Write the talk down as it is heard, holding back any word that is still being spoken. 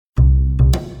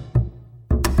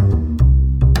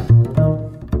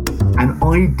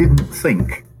I didn't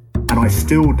think, and I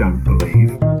still don't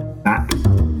believe, that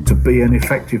to be an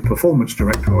effective performance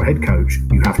director or head coach,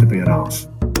 you have to be an arse.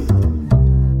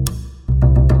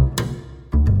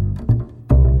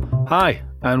 Hi,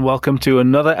 and welcome to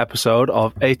another episode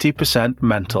of 80%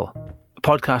 Mental, a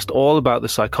podcast all about the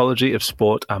psychology of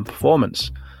sport and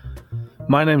performance.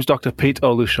 My name's Dr. Pete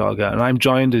Olusoga, and I'm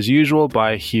joined as usual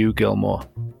by Hugh Gilmore.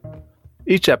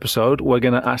 Each episode, we're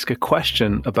going to ask a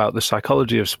question about the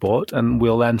psychology of sport, and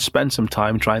we'll then spend some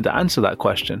time trying to answer that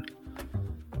question.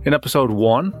 In episode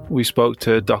 1, we spoke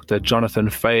to Dr. Jonathan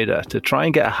Fader to try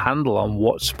and get a handle on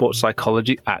what sports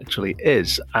psychology actually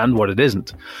is and what it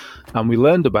isn't. And we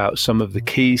learned about some of the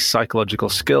key psychological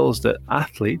skills that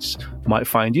athletes might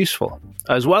find useful,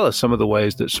 as well as some of the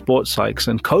ways that sports psychs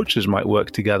and coaches might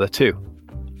work together too.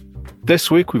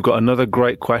 This week, we've got another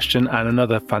great question and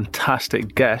another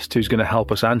fantastic guest who's going to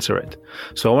help us answer it.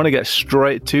 So I want to get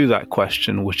straight to that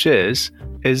question, which is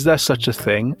there such a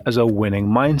thing as a winning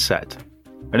mindset?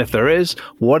 And if there is,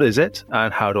 what is it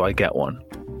and how do I get one?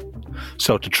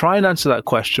 So to try and answer that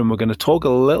question, we're going to talk a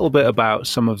little bit about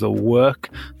some of the work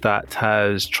that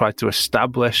has tried to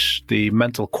establish the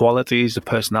mental qualities, the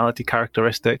personality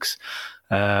characteristics,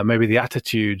 maybe the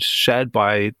attitudes shared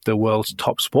by the world's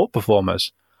top sport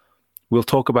performers. We'll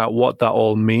talk about what that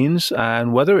all means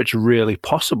and whether it's really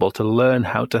possible to learn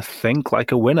how to think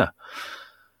like a winner.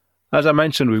 As I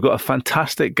mentioned, we've got a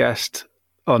fantastic guest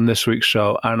on this week's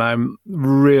show, and I'm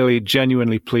really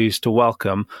genuinely pleased to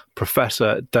welcome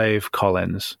Professor Dave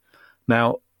Collins.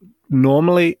 Now,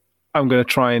 normally I'm going to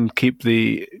try and keep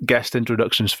the guest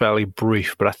introductions fairly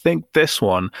brief, but I think this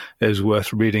one is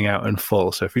worth reading out in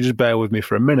full. So if you just bear with me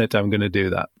for a minute, I'm going to do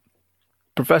that.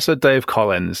 Professor Dave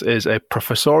Collins is a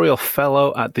professorial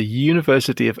fellow at the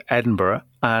University of Edinburgh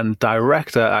and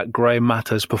director at Grey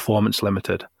Matters Performance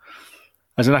Limited.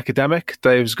 As an academic,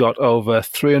 Dave's got over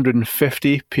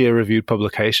 350 peer-reviewed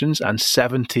publications and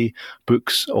 70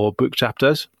 books or book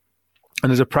chapters.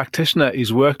 And as a practitioner,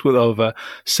 he's worked with over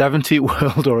 70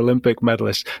 world or Olympic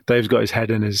medalists. Dave's got his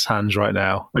head in his hands right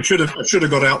now. I should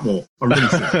have got out more. I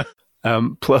really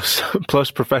should.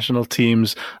 Plus professional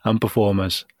teams and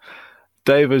performers.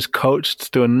 Dave has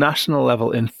coached to a national level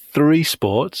in 3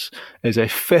 sports, is a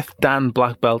 5th Dan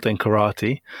black belt in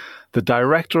karate, the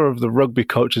director of the Rugby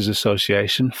Coaches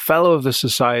Association, fellow of the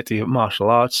Society of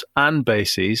Martial Arts and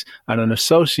BASES, and an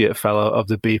associate fellow of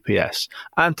the BPS.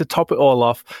 And to top it all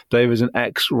off, Dave is an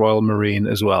ex-Royal Marine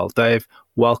as well. Dave,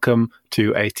 welcome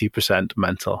to 80%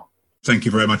 Mental. Thank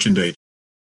you very much indeed.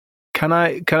 Can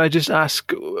I just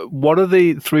ask, what are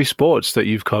the 3 sports that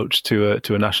you've coached to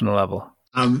a national level?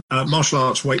 Martial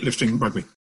arts, weightlifting, rugby.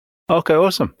 Okay,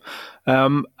 awesome.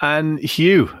 And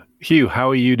Hugh, how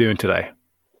are you doing today?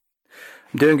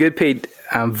 I'm doing good, Pete.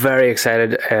 I'm very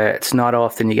excited. It's not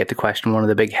often you get to question one of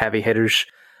the big heavy hitters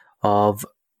of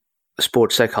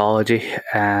sports psychology.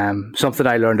 Something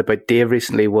I learned about Dave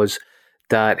recently was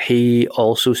that he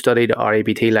also studied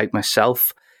RABT like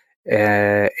myself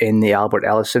in the Albert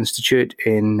Ellis Institute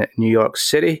in New York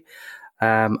City.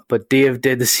 But Dave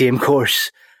did the same course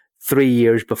 3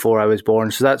 years before I was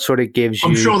born. So that sort of gives you...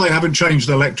 I'm sure they haven't changed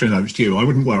the lecture notes to you. I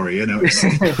wouldn't worry,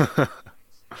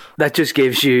 That just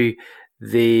gives you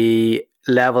the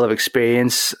level of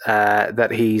experience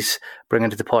that he's bringing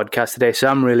to the podcast today. So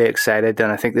I'm really excited,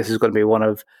 and I think this is going to be one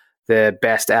of the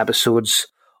best episodes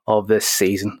of this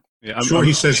season. Yeah, I'm sure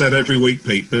he says that every week,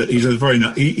 Pete, but he's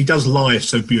he does lie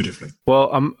so beautifully. Well,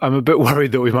 I'm a bit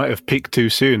worried that we might have peaked too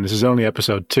soon. This is only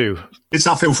episode 2. It's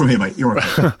uphill from here, mate. You're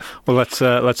right. Well,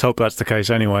 let's hope that's the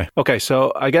case anyway. Okay,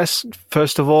 so I guess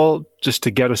first of all, just to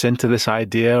get us into this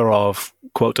idea of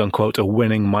quote unquote a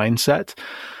winning mindset,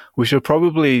 we should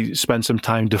probably spend some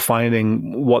time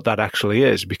defining what that actually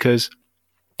is, because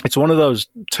it's one of those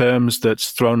terms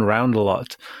that's thrown around a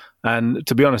lot. And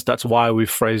to be honest, that's why we've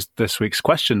phrased this week's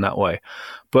question that way.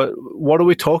 But what are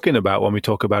we talking about when we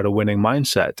talk about a winning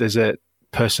mindset? Is it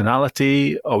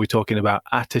personality? Are we talking about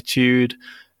attitude?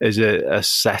 Is it a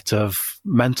set of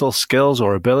mental skills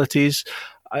or abilities?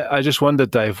 I just wonder,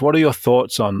 Dave, what are your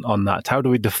thoughts on that? How do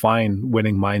we define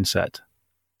winning mindset?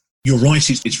 You're right,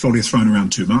 it's probably thrown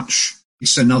around too much.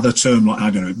 It's another term like,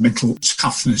 I don't know, mental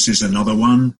toughness is another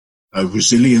one.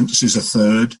 Resilience is a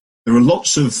third. There are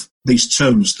lots of these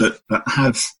terms that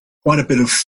have quite a bit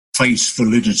of face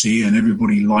validity and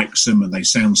everybody likes them and they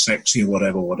sound sexy or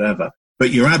whatever.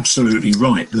 But you're absolutely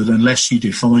right that unless you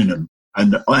define them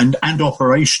and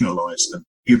operationalize them,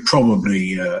 you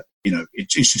probably,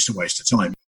 it's just a waste of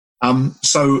time.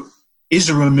 So is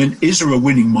there a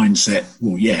winning mindset?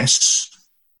 Well, yes.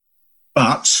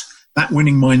 But that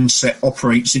winning mindset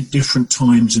operates in different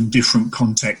times and different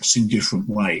contexts in different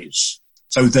ways.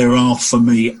 So there are, for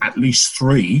me, at least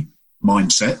 3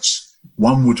 mindsets.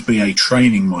 One would be a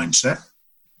training mindset.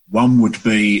 One would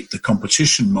be the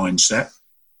competition mindset.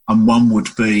 And one would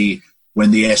be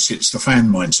when the S hits the fan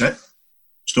mindset.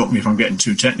 Stop me if I'm getting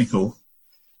too technical.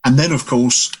 And then, of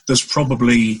course, there's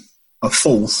probably a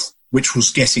 4th, which was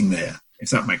getting there, if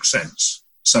that makes sense.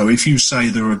 So if you say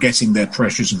there are getting their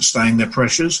pressures and staying their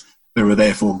pressures, there are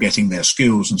therefore getting their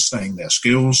skills and staying their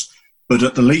skills. But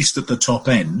at the least at the top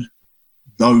end,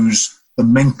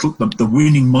 the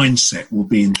winning mindset will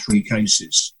be in 3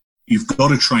 cases. You've got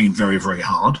to train very, very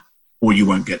hard or you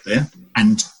won't get there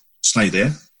and stay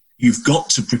there. You've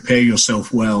got to prepare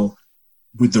yourself well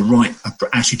with the right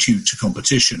attitude to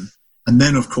competition. And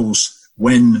then, of course,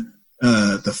 when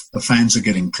the fans are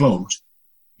getting clogged,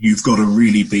 you've got to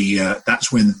really be,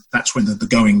 that's when the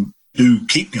going do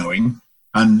keep going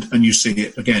and you see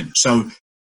it again. So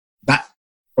that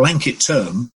blanket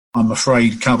term, I'm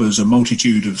afraid, covers a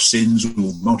multitude of sins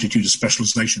or multitude of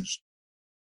specializations.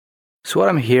 So what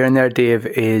I'm hearing there, Dave,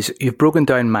 is you've broken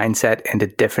down mindset into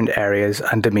different areas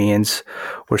and domains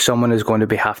where someone is going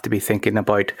to have to be thinking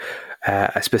about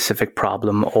a specific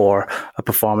problem or a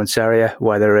performance area,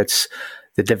 whether it's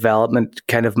the development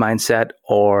kind of mindset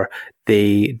or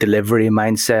the delivery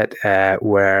mindset,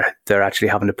 where they're actually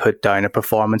having to put down a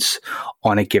performance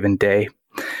on a given day.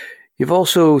 You've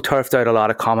also turfed out a lot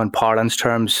of common parlance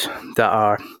terms that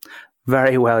are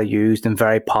very well used and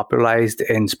very popularized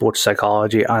in sports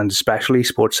psychology and especially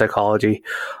sports psychology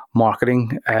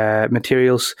marketing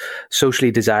materials,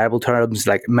 socially desirable terms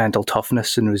like mental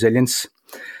toughness and resilience.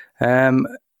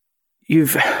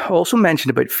 You've also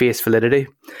mentioned about face validity.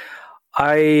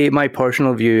 My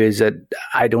personal view is that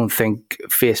I don't think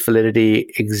face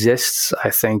validity exists. I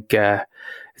think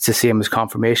it's the same as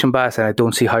confirmation bias, and I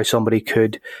don't see how somebody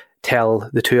could tell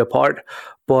the two apart.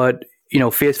 But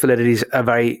face validity is a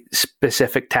very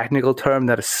specific technical term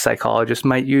that a psychologist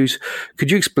might use.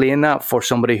 Could you explain that for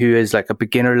somebody who is like a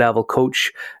beginner level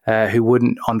coach who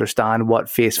wouldn't understand what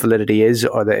face validity is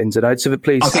or the ins and outs of it,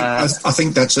 please? I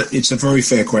think it's a very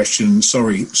fair question.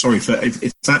 Sorry for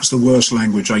if that's the worst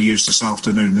language I used this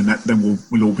afternoon, then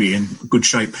we'll all be in good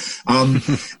shape.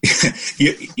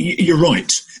 You're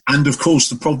right. And of course,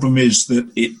 the problem is that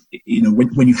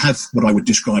when you have what I would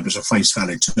describe as a face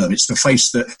valid term, it's a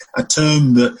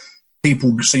term that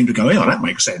people seem to go, yeah, that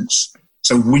makes sense.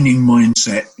 So winning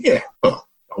mindset, yeah, well,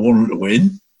 I want to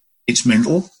win. It's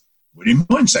mental. Winning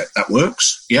mindset, that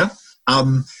works, yeah.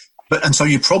 And so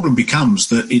your problem becomes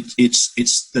that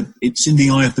it's in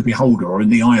the eye of the beholder or in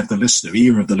the eye of the listener,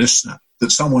 ear of the listener,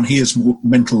 that someone hears more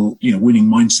mental, winning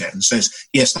mindset and says,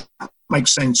 yes, that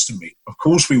makes sense to me. Of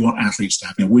course, we want athletes to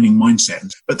have a winning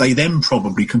mindset, but they then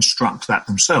probably construct that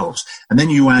themselves. And then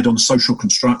you add on social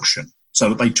construction so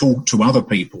that they talk to other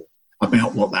people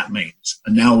about what that means.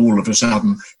 And now all of a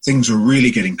sudden, things are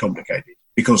really getting complicated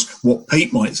because what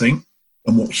Pete might think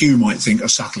and what Hugh might think are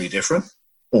subtly different,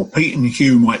 or Pete and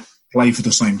Hugh might play for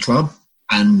the same club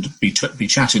and be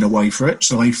chatting away for it.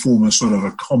 So they form a sort of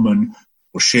a common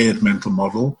or shared mental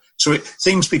model. So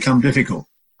things become difficult.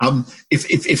 I'll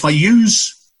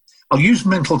use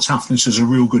mental toughness as a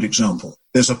real good example.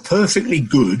 There's a perfectly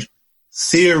good,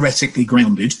 theoretically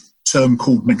grounded term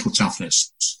called mental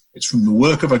toughness. It's from the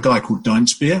work of a guy called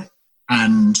Dientsbier,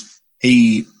 and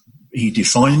he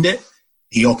defined it.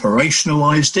 He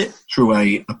operationalized it through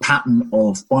a pattern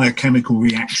of biochemical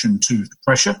reaction to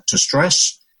pressure, to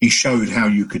stress. He showed how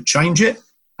you could change it,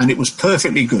 and it was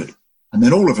perfectly good. And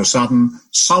then all of a sudden,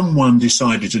 someone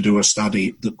decided to do a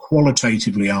study that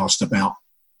qualitatively asked about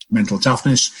mental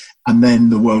toughness, and then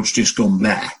the world's just gone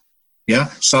there. Yeah.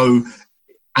 So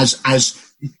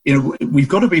we've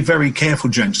got to be very careful,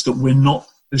 gents, that we're not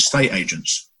estate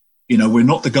agents. We're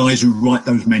not the guys who write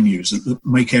those menus that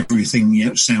make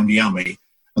everything sound yummy,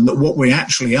 and that what we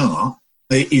actually are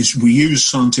is we use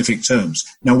scientific terms.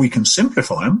 Now, we can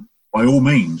simplify them by all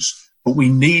means, but we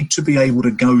need to be able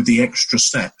to go the extra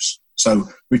steps. So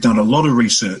we've done a lot of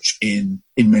research in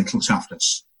mental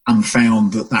toughness and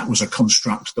found that was a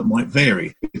construct that might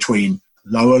vary between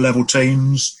lower level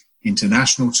teams,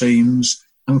 international teams,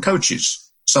 and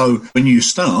coaches. So when you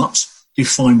start,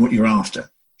 define what you're after.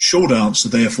 Short answer,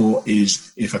 therefore,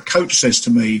 is if a coach says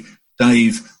to me,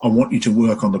 Dave, I want you to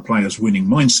work on the player's winning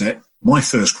mindset, my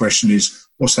first question is,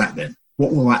 what's that then?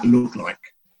 What will that look like?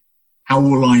 How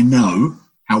will I know?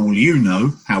 How will you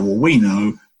know? How will we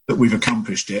know that we've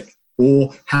accomplished it?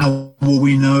 Or how will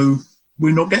we know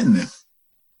we're not getting there?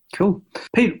 Cool.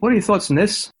 Pete, what are your thoughts on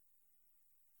this?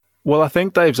 Well, I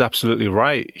think Dave's absolutely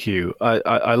right, Hugh.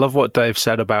 I love what Dave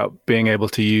said about being able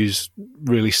to use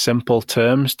really simple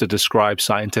terms to describe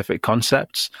scientific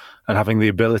concepts and having the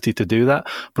ability to do that,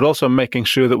 but also making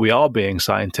sure that we are being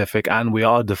scientific and we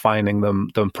are defining them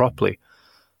properly.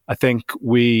 I think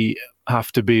we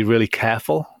have to be really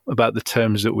careful about the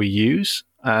terms that we use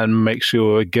and make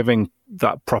sure we're giving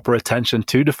that proper attention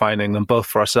to defining them, both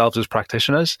for ourselves as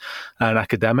practitioners and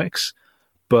academics,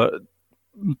 but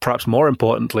perhaps more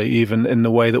importantly, even in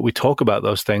the way that we talk about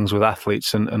those things with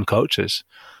athletes and coaches.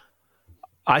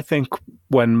 I think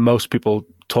when most people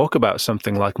talk about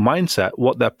something like mindset,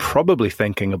 what they're probably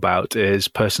thinking about is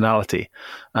personality.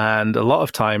 And a lot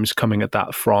of times coming at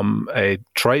that from a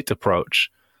trait approach.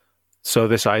 So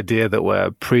this idea that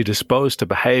we're predisposed to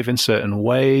behave in certain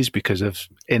ways because of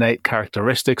innate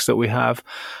characteristics that we have,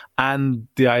 and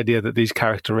the idea that these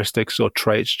characteristics or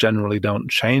traits generally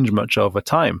don't change much over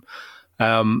time.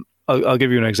 I'll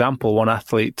give you an example. One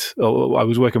athlete, I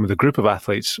was working with a group of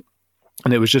athletes,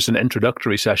 and it was just an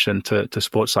introductory session to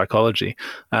sports psychology.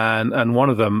 And one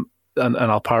of them, and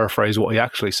I'll paraphrase what he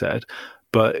actually said,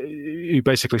 but he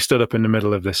basically stood up in the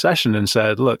middle of this session and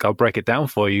said, look, I'll break it down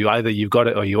for you. Either you've got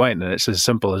it or you ain't. And it's as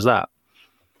simple as that.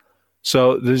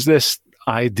 So there's this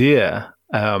idea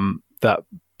that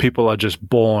people are just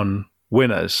born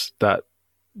winners, that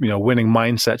winning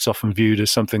mindset's often viewed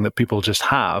as something that people just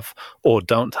have or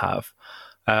don't have.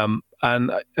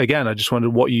 And again, I just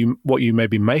wondered what you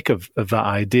maybe make of that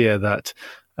idea that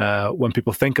when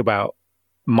people think about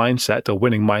mindset or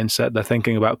winning mindset, they're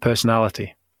thinking about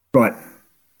personality. Right.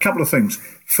 Couple of things.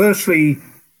 Firstly,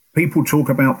 people talk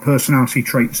about personality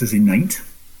traits as innate,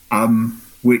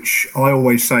 which I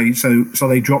always say, so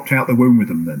they dropped out the womb with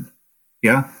them then.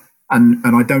 Yeah. And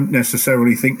I don't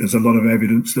necessarily think there's a lot of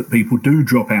evidence that people do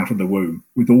drop out of the womb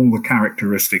with all the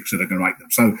characteristics that are going to make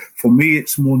them. So for me,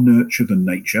 it's more nurture than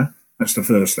nature. That's the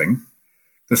first thing.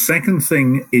 The second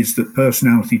thing is that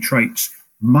personality traits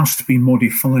must be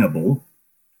modifiable.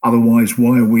 Otherwise,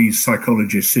 why are we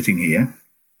psychologists sitting here?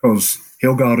 Because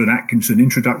Hilgard and Atkinson,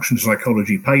 Introduction to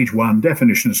Psychology, page 1,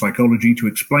 definition of psychology to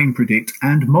explain, predict,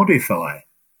 and modify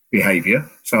behavior.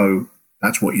 So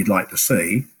that's what you'd like to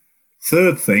see.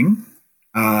 Third thing,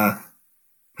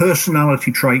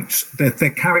 personality traits,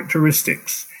 they're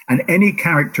characteristics, and any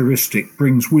characteristic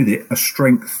brings with it a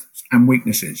strength and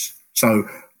weaknesses. So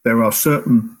there are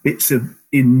certain bits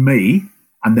in me,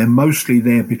 and they're mostly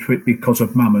there because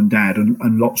of mum and dad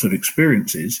and lots of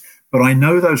experiences, but I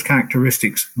know those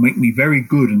characteristics make me very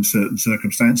good in certain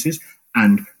circumstances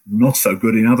and not so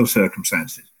good in other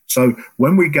circumstances. So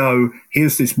when we go,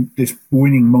 here's this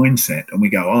winning mindset, and we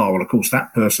go, oh, well, of course,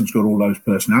 that person's got all those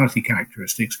personality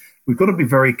characteristics. We've got to be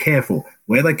very careful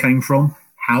where they came from,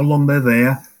 how long they're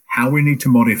there, how we need to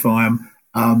modify them,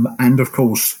 and, of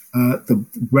course,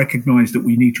 recognize that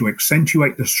we need to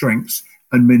accentuate the strengths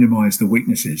and minimize the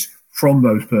weaknesses from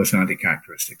those personality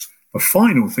characteristics. The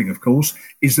final thing, of course,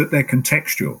 is that they're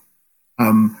contextual. Do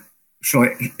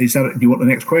you want the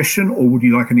next question, or would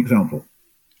you like an example?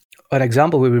 An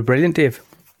example would be brilliant, Dave.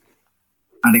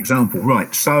 An example,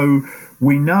 right. So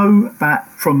we know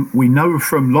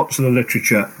from lots of the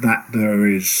literature that there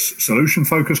is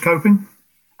solution-focused coping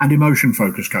and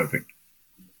emotion-focused coping.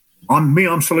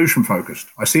 I'm solution-focused.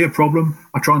 I see a problem,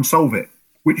 I try and solve it,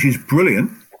 which is brilliant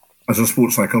as a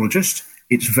sports psychologist.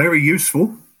 It's very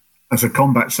useful as a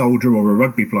combat soldier or a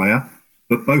rugby player,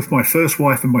 but both my first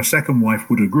wife and my second wife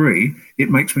would agree it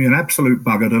makes me an absolute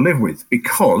bugger to live with,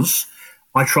 because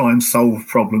I try and solve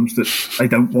problems that they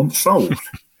don't want solved.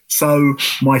 So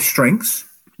my strengths,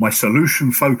 my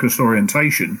solution-focused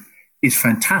orientation is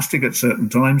fantastic at certain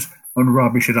times and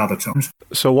rubbish at other times.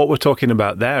 So what we're talking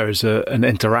about there is an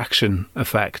interaction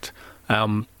effect.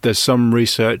 There's some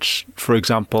research, for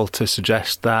example, to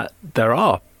suggest that there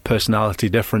are personality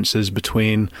differences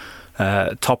between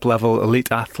top-level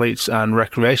elite athletes and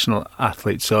recreational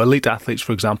athletes. So elite athletes,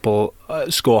 for example,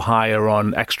 score higher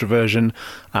on extroversion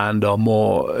and are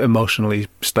more emotionally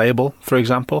stable, for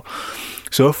example.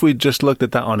 So if we just looked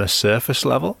at that on a surface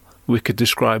level, we could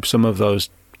describe some of those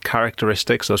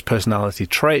characteristics, those personality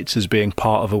traits, as being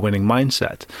part of a winning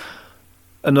mindset.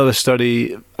 Another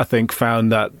study, I think,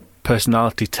 found that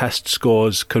personality test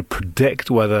scores could predict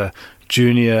whether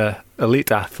junior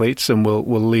elite athletes, and we'll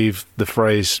leave the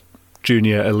phrase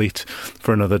junior elite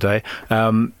for another day,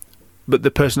 but the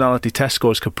personality test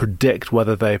scores could predict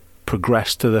whether they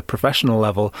progress to the professional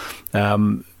level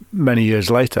many years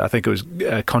later. I think it was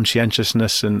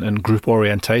conscientiousness and group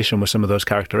orientation were some of those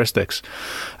characteristics.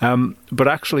 But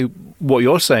actually, what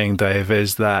you're saying, Dave,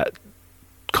 is that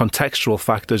contextual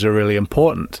factors are really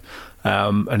important.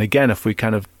 And again, if we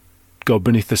kind of go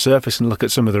beneath the surface and look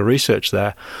at some of the research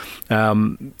there,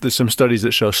 there's some studies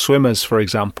that show swimmers, for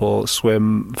example,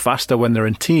 swim faster when they're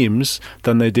in teams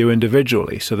than they do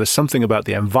individually. So there's something about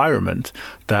the environment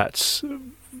that's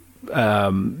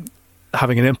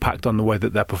having an impact on the way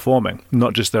that they're performing,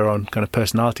 not just their own kind of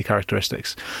personality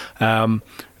characteristics.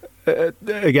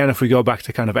 Again, if we go back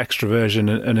to kind of extroversion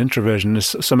and introversion,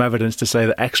 there's some evidence to say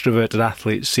that extroverted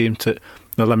athletes seem to,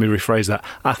 no, let me rephrase that,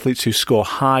 athletes who score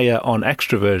higher on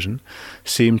extroversion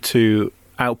seem to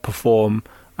outperform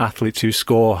athletes who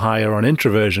score higher on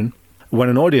introversion when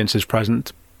an audience is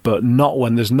present, but not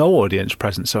when there's no audience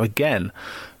present. So again,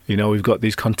 we've got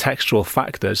these contextual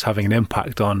factors having an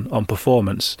impact on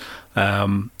performance,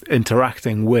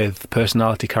 interacting with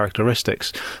personality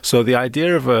characteristics. So the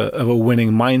idea of a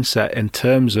winning mindset in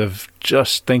terms of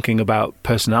just thinking about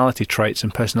personality traits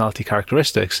and personality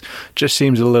characteristics just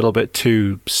seems a little bit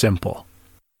too simple.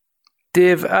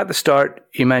 Dave, at the start,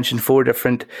 you mentioned 4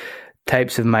 different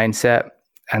types of mindset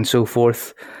and so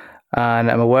forth. And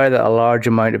I'm aware that a large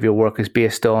amount of your work is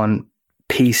based on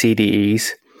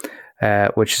PCDEs.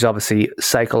 Which is obviously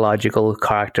psychological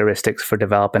characteristics for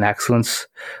developing excellence,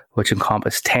 which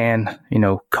encompass 10,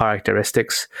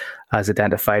 characteristics as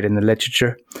identified in the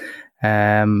literature.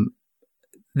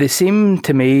 They seem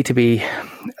to me to be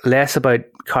less about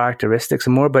characteristics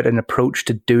and more about an approach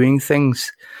to doing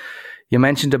things. You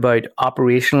mentioned about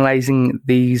operationalizing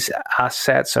these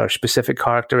assets or specific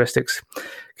characteristics.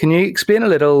 Can you explain a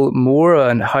little more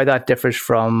on how that differs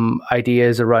from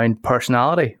ideas around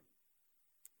personality?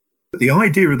 The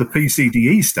idea of the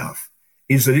PCDE stuff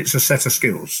is that it's a set of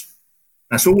skills.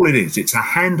 That's all it is. It's a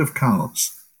hand of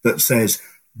cards that says,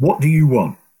 what do you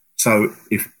want? So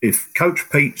if Coach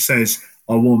Pete says,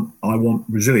 I want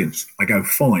resilience, I go,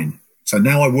 fine. So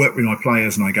now I work with my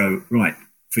players and I go, right,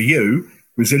 for you,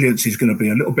 resilience is going to be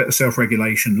a little bit of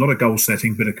self-regulation, a lot of goal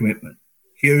setting, bit of commitment.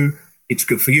 Hugh, it's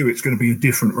good for you. It's going to be a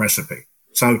different recipe.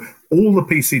 So all the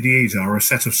PCDEs are a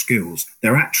set of skills.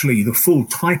 They're actually, the full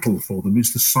title for them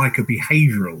is the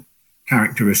psychobehavioral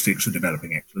characteristics of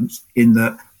developing excellence, in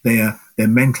that they're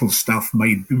mental stuff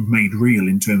made real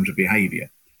in terms of behavior.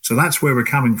 So that's where we're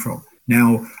coming from.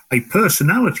 Now, a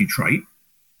personality trait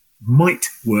might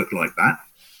work like that,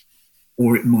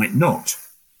 or it might not.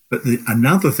 But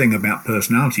another thing about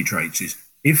personality traits is,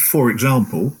 if, for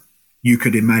example, you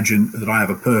could imagine that I have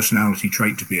a personality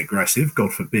trait to be aggressive,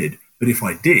 God forbid, but if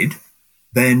I did,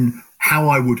 then how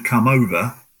I would come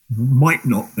over might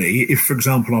not be, if, for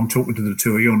example, I'm talking to the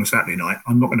two of you on a Saturday night,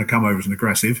 I'm not going to come over as an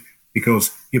aggressive, because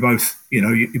you're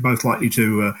both likely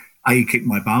to, A, kick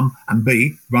my bum, and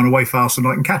B, run away faster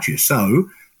than I can catch you. So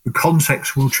the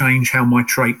context will change how my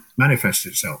trait manifests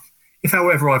itself. If,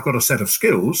 however, I've got a set of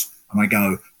skills and I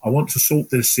go, I want to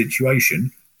sort this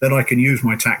situation, then I can use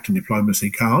my tact and diplomacy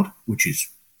card, which is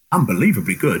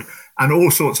unbelievably good, and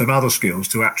all sorts of other skills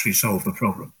to actually solve the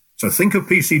problem. So think of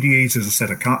PCDEs as a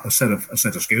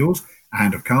set of skills, a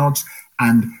hand of cards,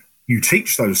 and you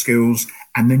teach those skills,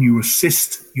 and then you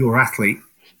assist your athlete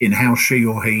in how she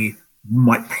or he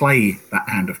might play that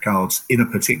hand of cards in a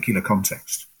particular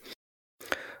context.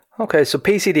 Okay, so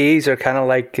PCDEs are kind of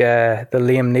like the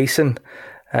Liam Neeson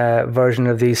version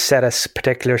of these set of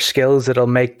particular skills that'll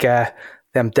make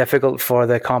them difficult for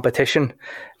the competition.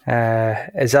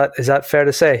 Is that fair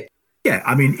to say? Yeah,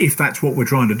 I mean, if that's what we're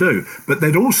trying to do. But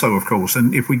they'd also, of course,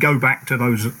 and if we go back to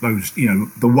those the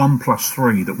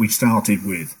 1+3 that we started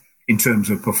with in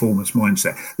terms of performance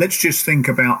mindset, let's think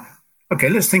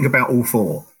about all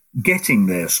 4. Getting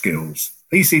their skills.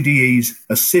 PCDEs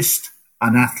assist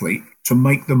an athlete to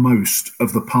make the most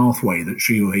of the pathway that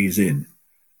she or he is in.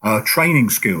 Training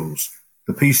skills.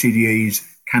 The PCDEs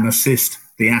can assist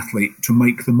the athlete to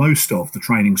make the most of the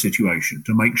training situation,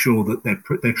 to make sure that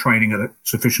they're training at a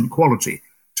sufficient quality,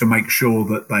 to make sure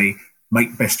that they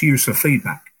make best use of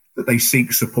feedback, that they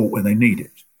seek support where they need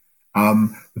it.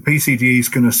 The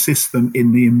PCDEs can assist them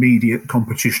in the immediate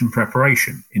competition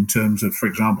preparation in terms of, for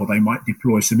example, they might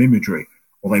deploy some imagery,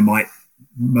 or they might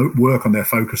work on their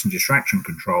focus and distraction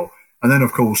control. And then,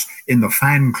 of course, in the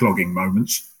fan-clogging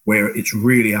moments where it's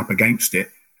really up against it,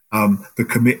 the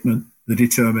commitment, the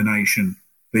determination,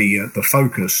 the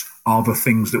focus are the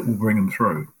things that will bring them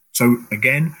through. So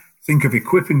again, think of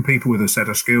equipping people with a set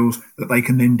of skills that they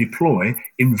can then deploy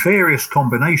in various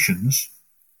combinations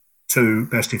to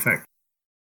best effect.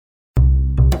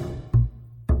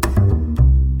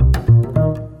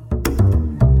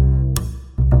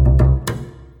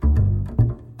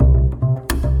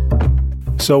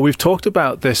 So we've talked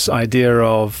about this idea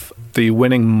of the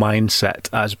winning mindset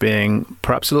as being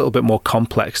perhaps a little bit more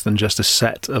complex than just a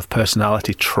set of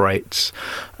personality traits.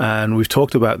 And we've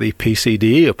talked about the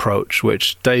PCDE approach,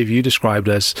 which, Dave, you described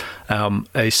as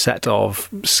a set of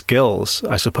skills,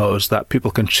 I suppose, that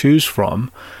people can choose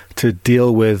from to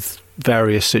deal with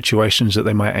various situations that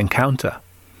they might encounter.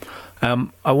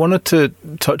 I wanted to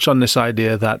touch on this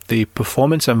idea that the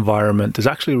performance environment is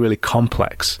actually really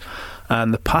complex,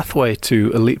 and the pathway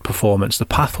to elite performance, the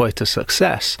pathway to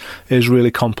success, is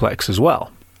really complex as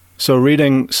well. So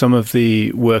reading some of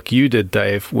the work you did,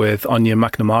 Dave, with Anya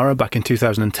McNamara back in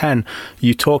 2010,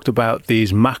 you talked about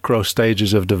these macro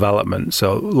stages of development,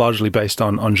 so largely based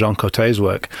on Jean Cotte's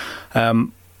work,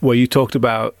 where you talked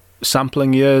about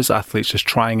sampling years, athletes just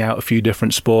trying out a few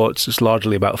different sports. It's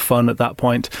largely about fun at that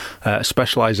point.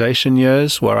 Specialization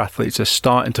years, where athletes are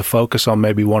starting to focus on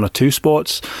maybe one or two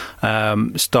sports,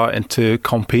 starting to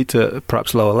compete at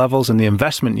perhaps lower levels. And the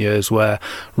investment years, where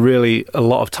really a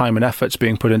lot of time and effort's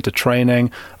being put into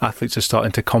training. Athletes are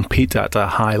starting to compete at a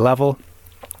high level.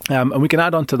 And we can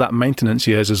add on to that maintenance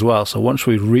years as well. So once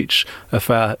we reach a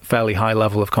fairly high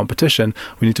level of competition,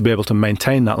 we need to be able to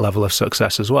maintain that level of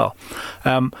success as well.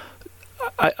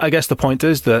 I guess the point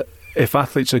is that if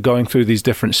athletes are going through these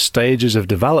different stages of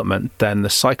development, then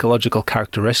the psychological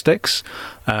characteristics,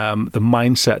 the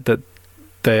mindset that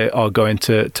they are going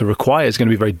to require is going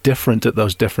to be very different at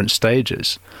those different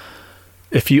stages.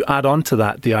 If you add on to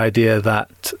that the idea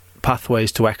that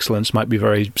pathways to excellence might be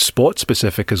very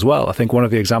sport-specific as well. I think one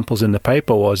of the examples in the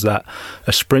paper was that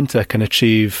a sprinter can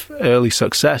achieve early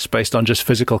success based on just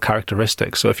physical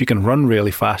characteristics. So if you can run really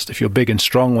fast, if you're big and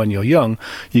strong when you're young,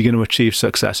 you're going to achieve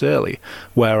success early.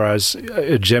 Whereas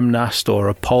a gymnast or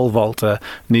a pole vaulter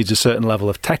needs a certain level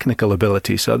of technical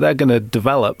ability. So they're going to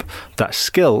develop that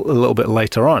skill a little bit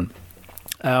later on.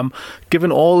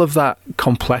 Given all of that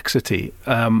complexity,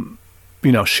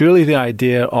 surely the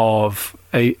idea of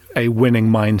a winning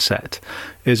mindset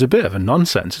is a bit of a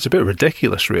nonsense. It's a bit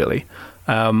ridiculous, really.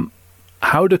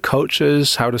 How do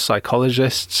coaches, how do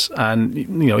psychologists, and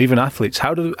even athletes,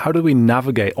 how do we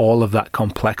navigate all of that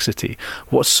complexity?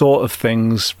 What sort of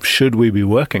things should we be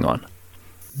working on?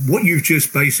 What you've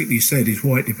just basically said is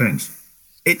why it depends.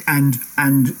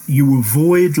 And you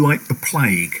avoid, like the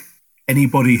plague,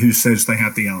 anybody who says they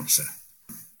have the answer.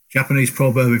 Japanese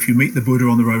proverb: if you meet the Buddha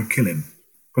on the road, kill him.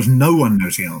 Because no one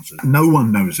knows the answer. No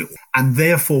one knows it. And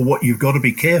therefore, what you've got to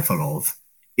be careful of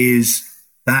is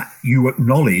that you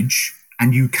acknowledge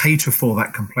and you cater for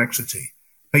that complexity.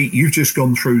 Pete, you've just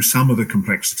gone through some of the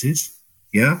complexities.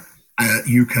 Yeah.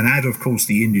 You can add, of course,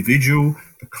 the individual,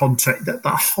 the context, the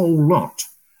whole lot.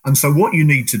 And so what you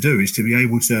need to do is to be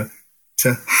able to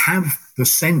have the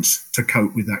sense to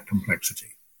cope with that complexity,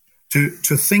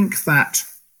 to think that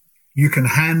you can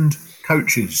hand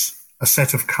coaches a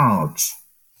set of cards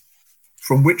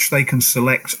from which they can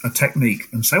select a technique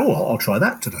and say, oh, I'll try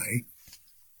that today.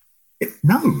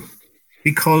 No,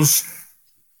 because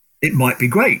it might be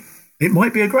great. It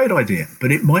might be a great idea,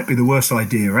 but it might be the worst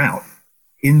idea out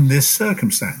in this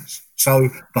circumstance. So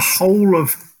the whole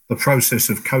of the process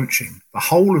of coaching, the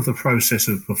whole of the process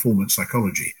of performance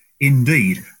psychology,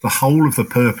 indeed, the whole of the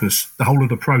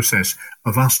process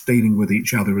of us dealing with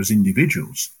each other as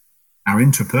individuals, our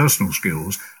interpersonal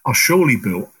skills are surely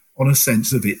built on a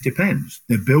sense of it depends.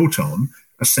 They're built on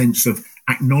a sense of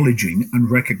acknowledging and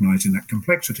recognizing that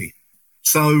complexity.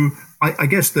 So I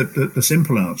guess that the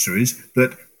simple answer is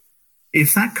that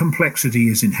if that complexity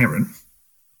is inherent,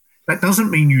 that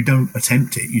doesn't mean you don't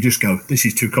attempt it. You just go, this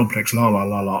is too complex, la, la,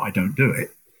 la, la, I don't do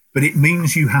it. But it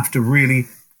means you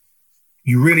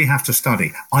really have to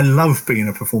study. I love being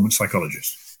a performance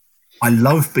psychologist. I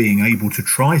love being able to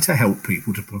try to help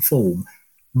people to perform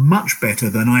much better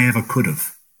than I ever could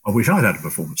have. I wish I'd had a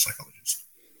performance psychologist.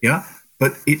 Yeah.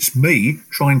 But it's me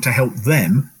trying to help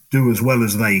them do as well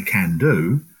as they can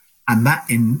do. And that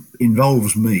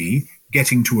involves me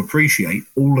getting to appreciate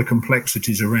all the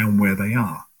complexities around where they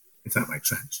are, if that makes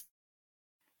sense.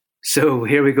 So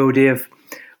here we go, Dave.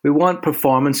 We want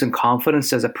performance and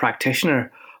confidence as a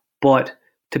practitioner, but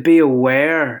to be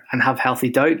aware and have healthy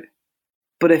doubt.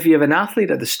 But if you have an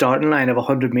athlete at the starting line of a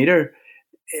 100-meter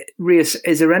race,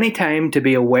 is there any time to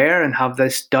be aware and have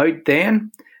this doubt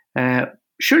then?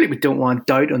 Surely we don't want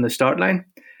doubt on the start line.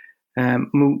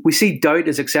 We see doubt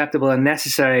as acceptable and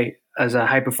necessary as a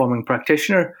high-performing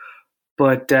practitioner.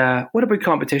 But what about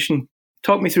competition?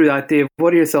 Talk me through that, Dave.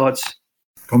 What are your thoughts?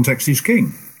 Context is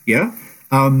king, yeah?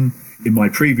 In my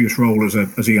previous role as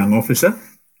a young officer,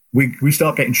 we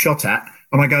start getting shot at,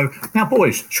 and I go, now,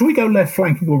 boys, shall we go left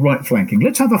flanking or right flanking?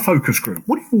 Let's have a focus group.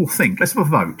 What do you all think? Let's have a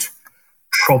vote.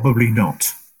 Probably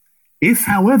not. If,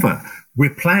 however,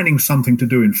 we're planning something to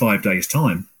do in 5 days'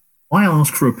 time, I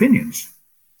ask for opinions,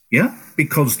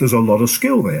 because there's a lot of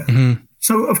skill there. Mm-hmm.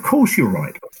 So, of course, you're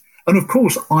right. And, of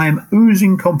course, I am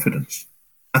oozing confidence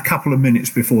a couple of minutes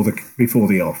before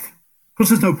the off, because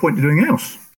there's no point in doing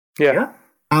else. Yeah.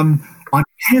 I'm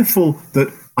careful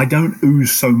that I don't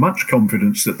ooze so much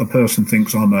confidence that the person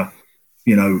thinks I'm a,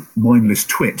 mindless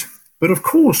twit. But, of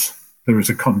course, there is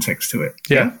a context to it.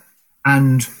 Yeah.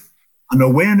 And an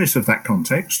awareness of that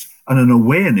context and an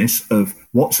awareness of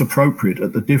what's appropriate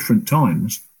at the different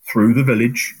times through the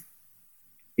village,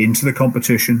 into the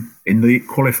competition, in the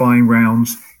qualifying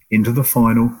rounds, into the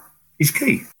final is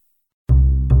key.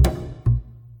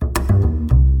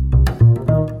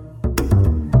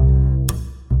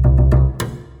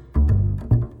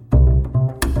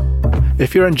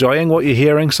 If you're enjoying what you're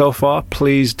hearing so far,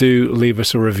 please do leave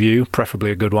us a review, preferably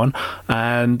a good one.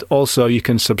 And also you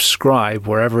can subscribe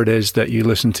wherever it is that you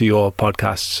listen to your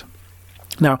podcasts.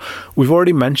 Now, we've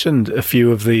already mentioned a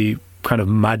few of the kind of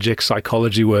magic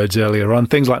psychology words earlier on,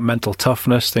 things like mental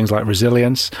toughness, things like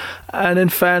resilience. And in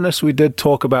fairness, we did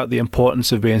talk about the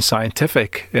importance of being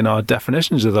scientific in our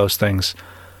definitions of those things.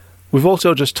 We've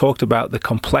also just talked about the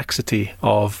complexity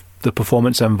of the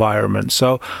performance environment.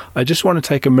 So I just want to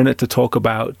take a minute to talk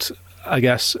about, I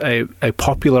guess, a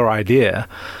popular idea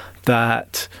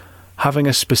that having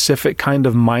a specific kind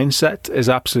of mindset is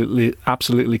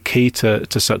absolutely key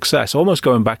to success, almost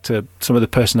going back to some of the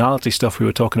personality stuff we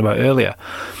were talking about earlier.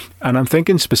 And I'm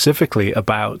thinking specifically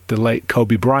about the late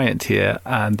Kobe Bryant here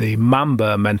and the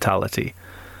Mamba mentality.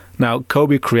 Now,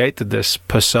 Kobe created this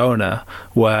persona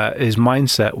where his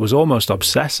mindset was almost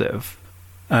obsessive.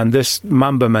 And this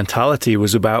Mamba mentality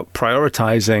was about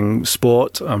prioritizing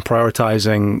sport and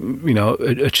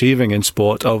prioritizing, achieving in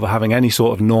sport over having any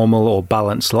sort of normal or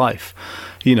balanced life.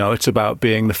 It's about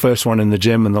being the first one in the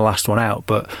gym and the last one out.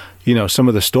 But, some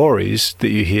of the stories that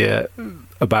you hear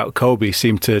about Kobe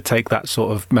seem to take that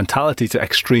sort of mentality to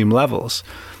extreme levels.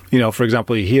 For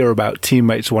example, you hear about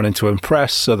teammates wanting to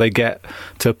impress, so they get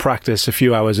to practice a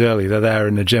few hours early. They're there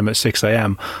in the gym at 6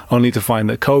 a.m., only to find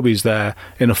that Kobe's there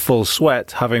in a full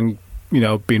sweat, having,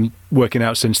 been working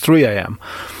out since 3 a.m.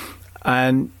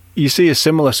 And you see a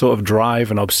similar sort of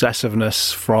drive and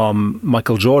obsessiveness from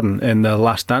Michael Jordan in the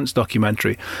Last Dance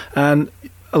documentary. And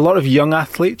a lot of young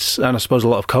athletes, and I suppose a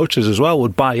lot of coaches as well,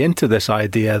 would buy into this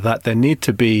idea that they need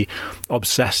to be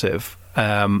obsessive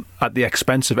at the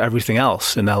expense of everything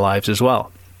else in their lives as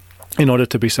well, in order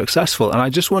to be successful. And I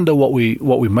just wonder what we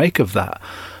make of that.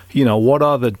 What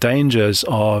are the dangers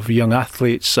of young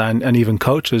athletes and even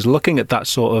coaches looking at that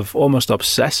sort of almost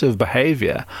obsessive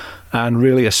behavior and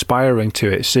really aspiring to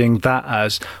it, seeing that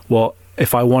as, well,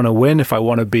 if I want to win, if I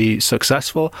want to be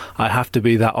successful, I have to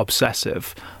be that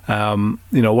obsessive.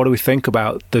 What do we think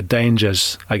about the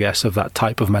dangers, I guess, of that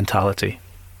type of mentality?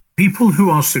 People who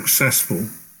are successful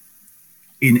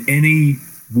in any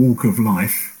walk of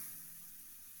life,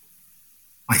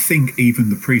 I think even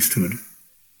the priesthood,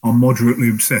 are moderately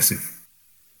obsessive.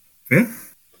 Yeah?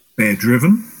 They're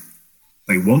driven,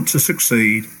 they want to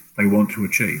succeed, they want to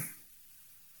achieve.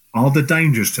 Are there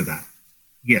dangers to that?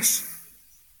 Yes.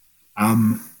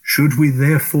 Should we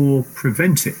therefore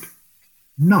prevent it?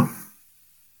 No.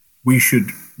 We should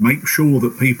make sure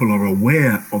that people are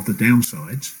aware of the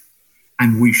downsides,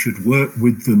 and we should work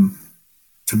with them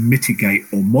to mitigate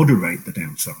or moderate the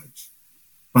downsides.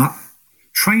 But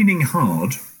training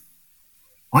hard,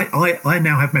 I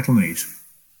now have metal knees.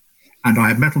 And I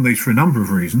have metal knees for a number of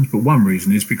reasons, but one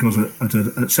reason is because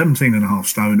at 17 and a half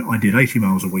stone, I did 80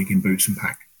 miles a week in boots and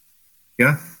pack.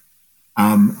 Yeah?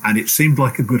 And it seemed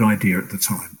like a good idea at the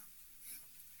time.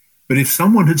 But if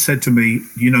someone had said to me,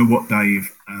 you know what,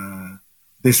 Dave,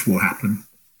 this will happen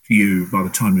to you by the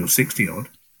time you're 60 odd,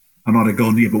 and I'd have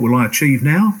gone, yeah, but will I achieve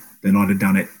now? Then I'd have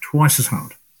done it twice as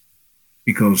hard,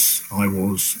 because I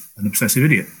was an obsessive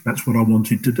idiot. That's what I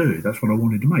wanted to do. That's what I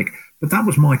wanted to make. But that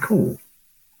was my call.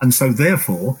 And so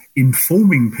therefore,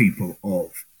 informing people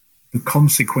of the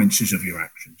consequences of your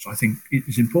actions, I think it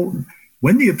is important.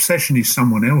 When the obsession is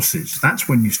someone else's, that's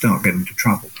when you start getting into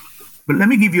trouble. But let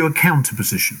me give you a counter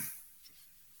position.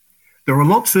 There are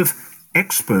lots of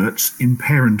experts in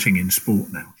parenting in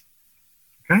sport now.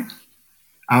 Okay?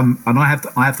 And I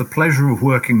have the pleasure of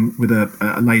working with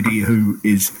a lady who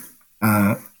is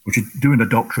doing a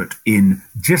doctorate in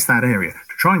just that area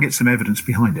to try and get some evidence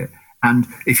behind it. And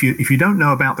if you don't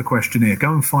know about the questionnaire,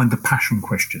 go and find the Passion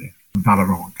Questionnaire.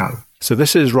 Vallerand, go. So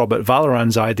this is Robert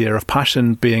Vallerand's idea of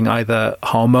passion being either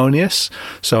harmonious,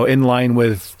 so in line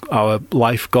with our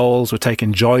life goals, we're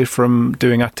taking joy from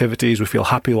doing activities, we feel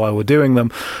happy while we're doing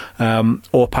them,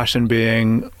 or passion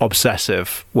being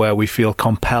obsessive, where we feel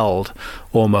compelled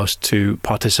almost to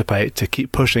participate, to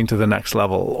keep pushing to the next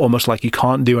level, almost like you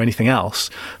can't do anything else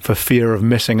for fear of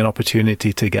missing an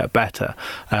opportunity to get better.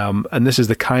 And this is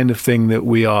the kind of thing that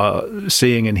we are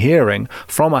seeing and hearing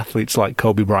from athletes like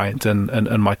Kobe Bryant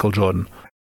and Michael Jordan.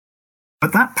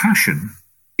 But that passion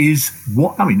is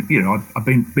what, I mean, I've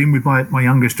been with my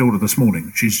youngest daughter this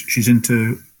morning. She's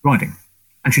into riding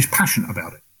and she's passionate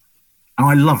about it. And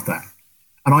I love that.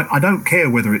 And I don't care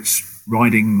whether it's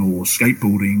riding or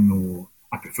skateboarding, or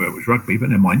I prefer it was rugby, but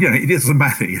never mind. It doesn't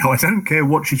matter. I don't care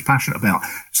what she's passionate about,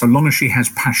 so long as she has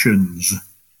passions.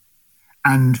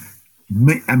 And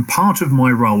part of my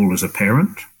role as a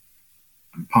parent,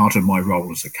 and part of my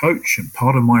role as a coach, and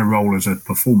part of my role as a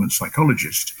performance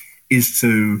psychologist is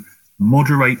to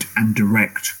moderate and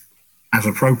direct, as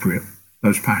appropriate,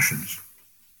 those passions.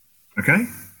 Okay?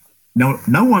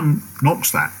 No one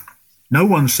knocks that. No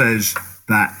one says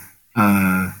that,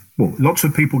 lots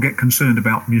of people get concerned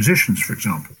about musicians, for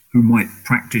example, who might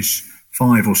practice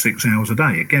 5 or 6 hours a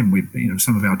day. Again, with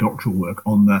some of our doctoral work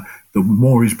on the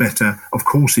more is better. Of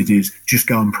course it is. Just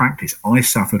go and practice. I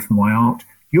suffered from my art.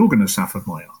 You're going to suffer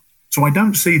from my art. So I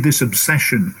don't see this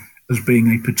obsession as being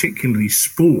a particularly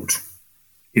sport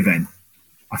event.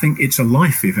 I think it's a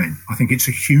life event. I think it's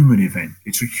a human event.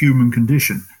 It's a human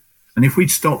condition. And if we'd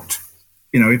stopped,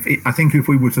 I think if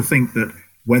we were to think that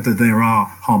whether there are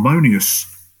harmonious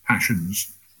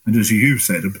passions, and as you've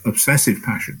said, obsessive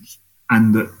passions,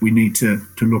 and that we need to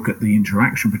look at the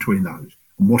interaction between those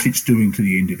and what it's doing to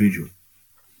the individual.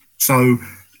 So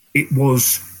it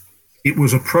was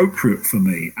appropriate for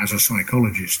me as a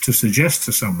psychologist to suggest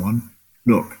to someone,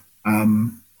 look,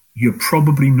 you're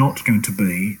probably not going to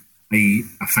be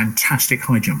a fantastic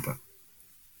high jumper.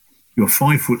 You're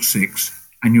 5'6"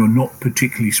 and you're not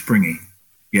particularly springy.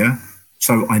 Yeah.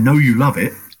 So I know you love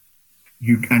it,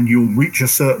 and you'll reach a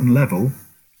certain level,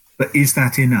 but is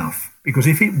that enough? Because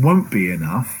if it won't be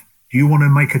enough, do you want to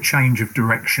make a change of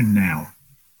direction now?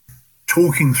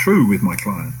 Talking through with my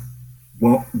client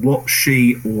what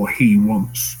she or he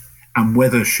wants and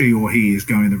whether she or he is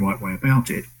going the right way about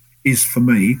it is, for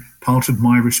me, part of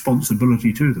my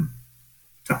responsibility to them,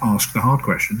 to ask the hard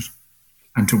questions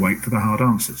and to wait for the hard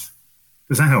answers.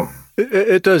 Does that help?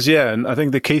 It does, yeah. And I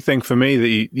think the key thing for me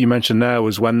that you mentioned there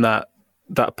was when that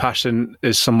passion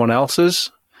is someone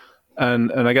else's.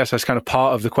 And I guess that's kind of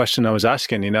part of the question I was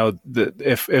asking, that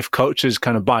if coaches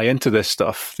kind of buy into this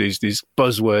stuff, these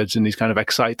buzzwords and these kind of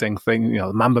exciting things,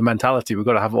 the Mamba mentality, we've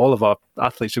got to have, all of our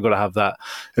athletes have got to have that.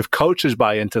 If coaches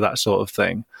buy into that sort of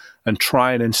thing and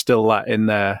try and instill that in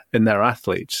their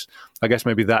athletes, I guess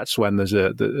maybe that's when there's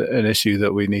an issue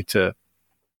that we need to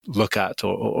look at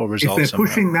or resolve. If they're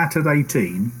pushing that at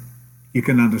 18, you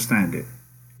can understand it.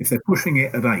 If they're pushing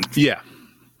it at 8. Yeah,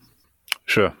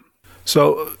 sure.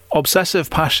 So obsessive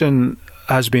passion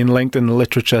has been linked in the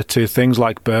literature to things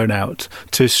like burnout,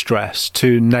 to stress,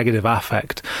 to negative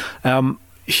affect.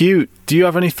 Hugh, do you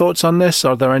have any thoughts on this?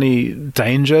 Are there any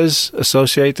dangers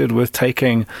associated with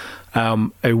taking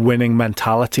a winning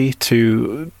mentality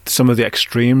to some of the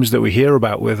extremes that we hear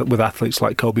about with athletes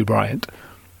like Kobe Bryant?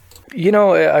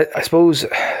 I suppose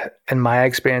in my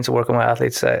experience of working with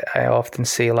athletes, I often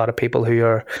see a lot of people who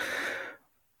are,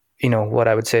 what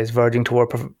I would say is verging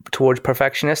towards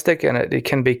perfectionistic, and it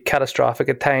can be catastrophic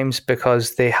at times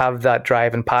because they have that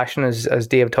drive and passion, as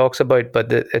Dave talks about,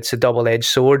 but it's a double-edged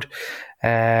sword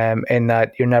in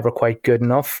that you're never quite good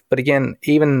enough. But again,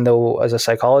 even though as a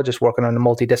psychologist working on a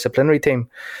multidisciplinary team,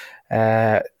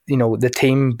 the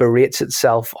team berates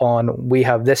itself on, we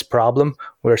have this problem,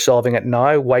 we're solving it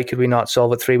now, why could we not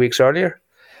solve it 3 weeks earlier?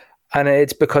 And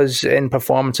it's because in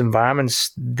performance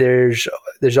environments, there's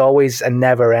always a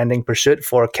never-ending pursuit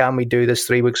for, can we do this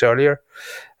 3 weeks earlier?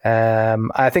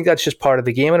 I think that's just part of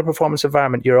the game in a performance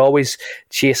environment. You're always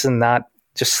chasing that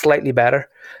just slightly better.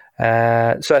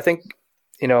 So I think,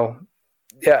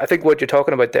 I think what you're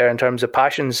talking about there in terms of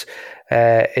passions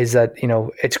is that,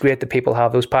 it's great that people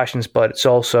have those passions, but it's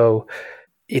also,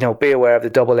 be aware of the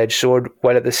double-edged sword,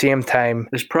 while at the same time,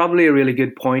 there's probably a really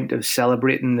good point of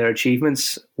celebrating their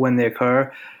achievements when they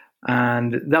occur.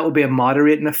 And that will be a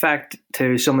moderating effect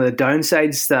to some of the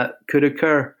downsides that could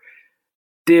occur.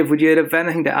 Dave, would you have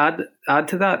anything to add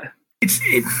to that?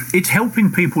 It's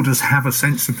helping people to have a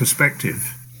sense of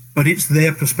perspective, but it's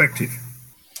their perspective.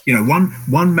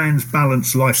 One man's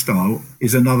balanced lifestyle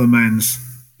is another man's,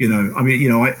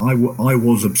 I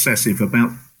was obsessive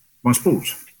about my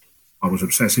sports. I was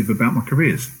obsessive about my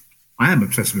careers. I am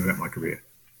obsessive about my career.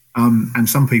 And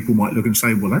some people might look and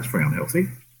say, well, that's very unhealthy.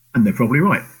 And they're probably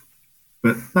right.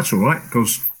 But that's all right,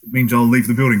 because it means I'll leave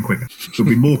the building quicker. There'll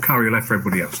be more curry left for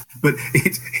everybody else. But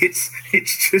it's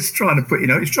just trying to put,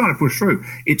 it's trying to push through.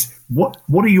 It's what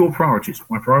are your priorities?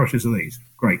 My priorities are these.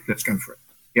 Great, let's go for it.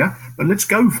 Yeah, but let's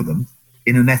go for them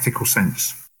in an ethical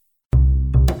sense.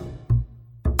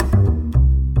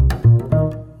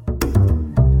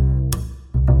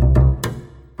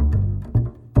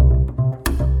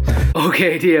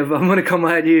 Okay, Dave, I'm going to come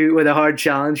at you with a hard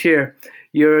challenge here.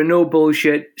 You're a no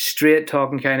bullshit, straight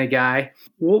talking kind of guy.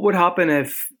 What would happen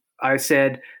if I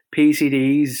said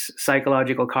PCD's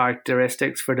psychological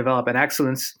characteristics for developing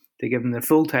excellence, to give them the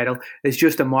full title, is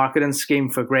just a marketing scheme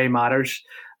for grey matters?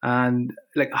 And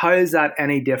how is that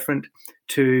any different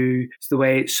to the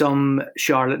way some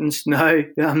charlatans, now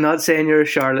I'm not saying you're a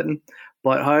charlatan,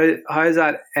 but how is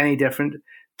that any different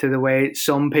to the way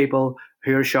some people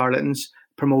who are charlatans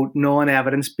promote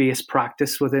non-evidence-based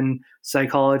practice within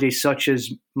psychology, such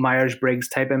as Myers-Briggs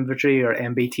type inventory or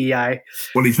MBTI?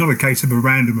 Well, it's not a case of a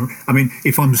random... I mean,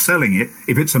 if I'm selling it,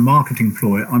 if it's a marketing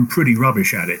ploy, I'm pretty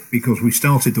rubbish at it, because we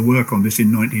started the work on this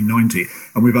in 1990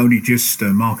 and we've only just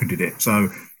marketed it. So,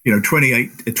 a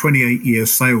 28-year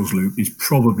sales loop is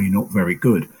probably not very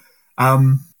good.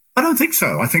 I don't think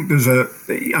so. I think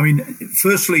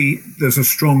firstly, there's a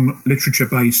strong literature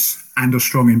base and a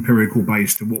strong empirical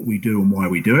base to what we do and why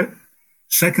we do it.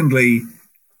 Secondly,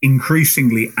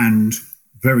 increasingly and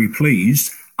very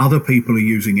pleased, other people are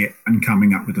using it and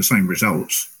coming up with the same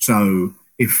results. So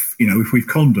if we've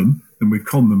conned them, then we've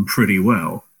conned them pretty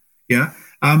well. Yeah.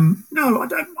 No,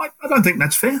 I don't think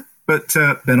that's fair. But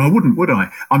then I wouldn't, would I?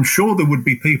 I'm sure there would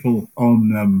be people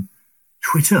on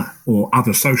Twitter or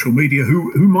other social media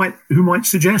who might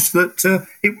suggest that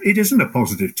it isn't a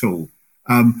positive tool.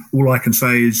 All I can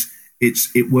say is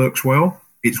it works well.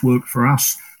 It's worked for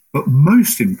us, but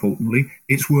most importantly,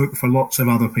 it's worked for lots of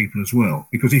other people as well.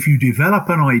 Because if you develop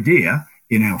an idea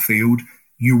in our field,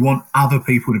 you want other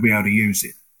people to be able to use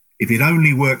it. If it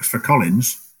only works for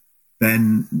Collins,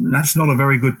 then that's not a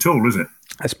very good tool, is it?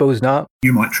 I suppose not.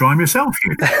 You might try them yourself,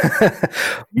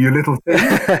 you little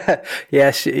thing.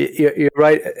 Yes, you're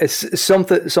right. It's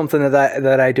something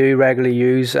that I do regularly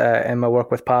use in my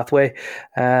work with Pathway,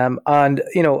 and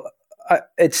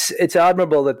it's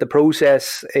admirable that the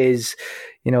process is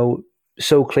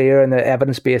so clear and the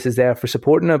evidence base is there for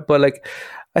supporting it. But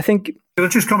I think, can I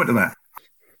just comment on that?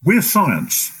 We're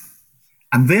science,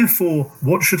 and therefore,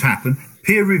 what should happen?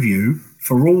 Peer review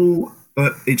for all.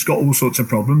 But it's got all sorts of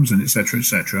problems and et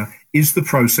cetera, is the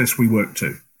process we work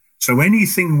to. So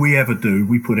anything we ever do,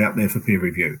 we put out there for peer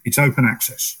review. It's open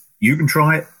access. You can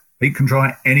try it. Pete can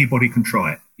try it. Anybody can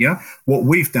try it. Yeah. What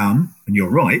we've done, and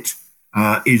you're right,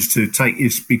 is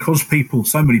because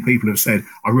so many people have said,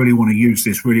 I really want to use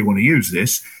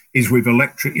this, is we've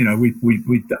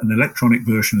we've done an electronic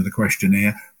version of the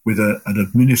questionnaire with an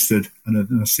administered and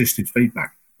an assisted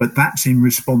feedback. But that's in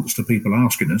response to people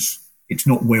asking us. It's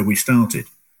not where we started.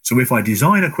 So if I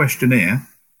design a questionnaire,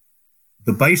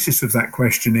 the basis of that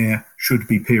questionnaire should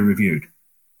be peer reviewed.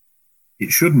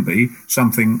 It shouldn't be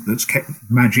something that's kept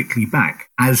magically back,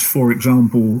 as, for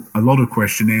example, a lot of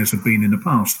questionnaires have been in the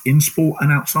past, in sport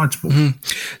and outside sport. Mm-hmm.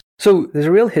 So there's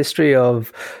a real history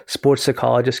of sports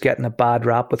psychologists getting a bad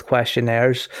rap with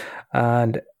questionnaires.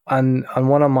 And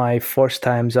one of my first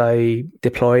times I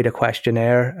deployed a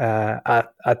questionnaire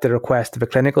at the request of a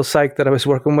clinical psych that I was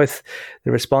working with,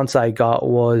 the response I got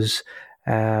was,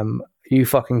 you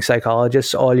fucking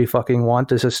psychologists, all you fucking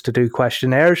want is us to do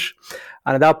questionnaires.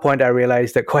 And at that point, I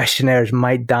realized that questionnaires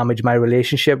might damage my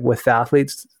relationship with the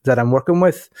athletes that I'm working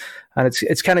with. And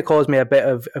it's kind of caused me a bit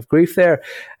of grief there.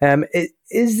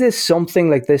 Is this something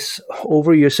like this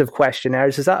overuse of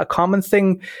questionnaires? Is that a common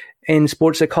thing in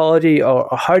sports psychology, or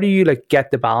how do you get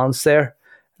the balance there?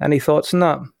 Any thoughts on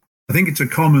that? I think it's a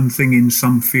common thing in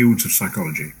some fields of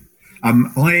psychology.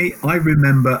 I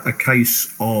remember a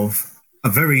case of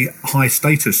a very high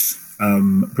status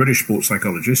British sports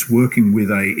psychologist working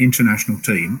with a international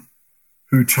team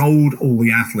who told all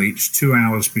the athletes 2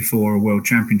 hours before a world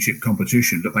championship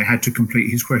competition that they had to complete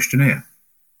his questionnaire.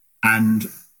 And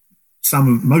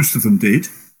most of them did.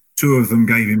 2 of them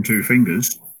gave him 2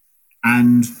 fingers.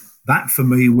 And that for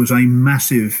me was a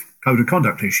massive code of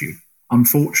conduct issue.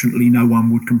 Unfortunately, no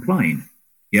one would complain.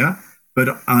 Yeah. But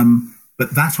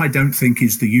that I don't think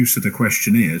is the use of the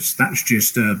questionnaires. That's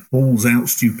just balls out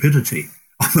stupidity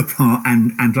on the part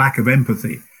and lack of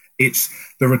empathy.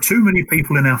 There are too many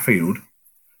people in our field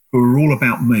who are all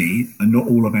about me and not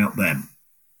all about them.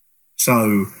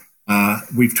 So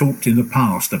we've talked in the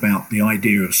past about the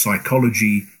idea of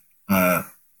psychology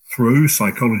through,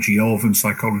 psychology of, and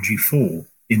psychology for,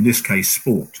 in this case,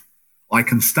 sport. I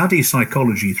can study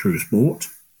psychology through sport,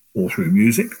 or through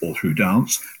music or through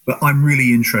dance, but I'm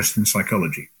really interested in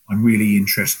psychology. I'm really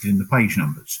interested in the page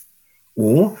numbers.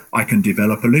 Or I can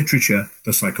develop a literature,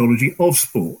 the psychology of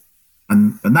sport.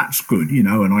 And that's good,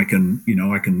 and I can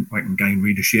gain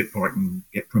readership, or I can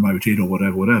get promoted, or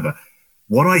whatever.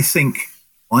 What I think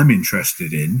I'm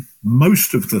interested in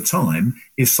most of the time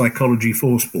is psychology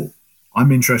for sport.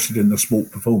 I'm interested in the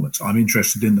sport performance. I'm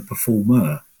interested in the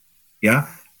performer. Yeah.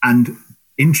 And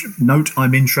note,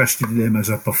 I'm interested in them as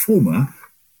a performer.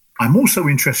 I'm also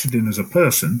interested in as a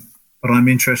person, but I'm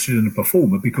interested in a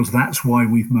performer because that's why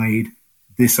we've made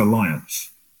this alliance.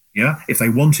 Yeah. If they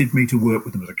wanted me to work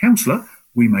with them as a counsellor,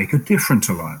 we make a different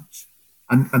alliance.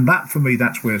 And that, for me,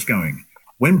 that's where it's going.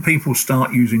 When people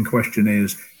start using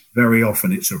questionnaires, very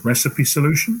often it's a recipe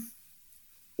solution,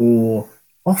 or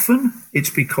often it's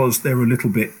because they're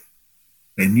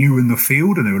new in the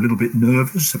field and they're a little bit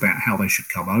nervous about how they should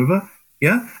come over.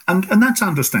 Yeah. And that's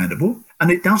understandable.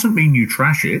 And it doesn't mean you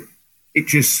trash it. It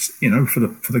just, for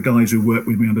the guys who work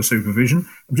with me under supervision,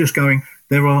 I'm just going,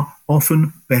 there are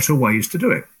often better ways to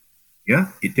do it.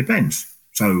 Yeah, it depends.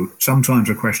 So sometimes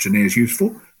a questionnaire is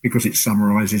useful because it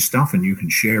summarizes stuff and you can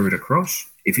share it across.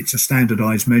 If it's a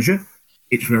standardized measure,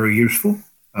 it's very useful.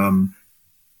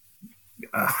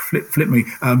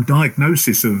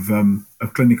 Diagnosis of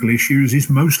clinical issues is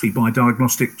mostly by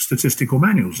diagnostic statistical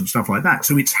manuals and stuff like that.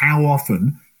 So it's how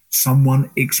often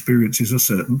someone experiences a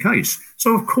certain case.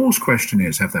 So of course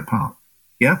questionnaires have their part.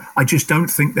 Yeah, I just don't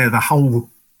think they're the whole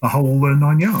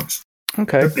 9 yards.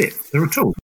 Okay, they're a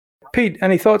tool. Pete,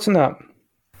 any thoughts on that?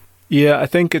 Yeah, I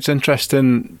think it's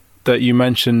interesting that you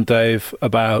mentioned, Dave,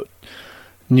 about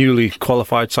newly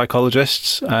qualified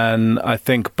psychologists, and I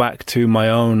think back to my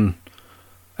own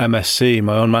MSc,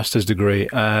 my own master's degree,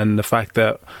 and the fact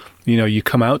that you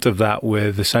come out of that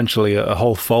with essentially a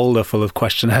whole folder full of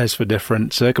questionnaires for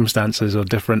different circumstances or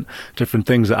different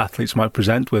things that athletes might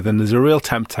present with, and there's a real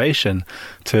temptation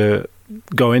to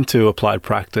go into applied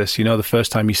practice. The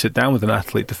first time you sit down with an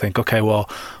athlete to think, okay, well,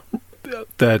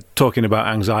 they're talking about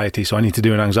anxiety, so I need to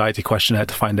do an anxiety questionnaire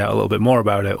to find out a little bit more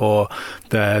about it. Or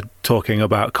they're talking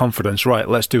about confidence, right,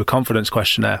 let's do a confidence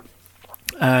questionnaire.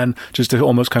 And just to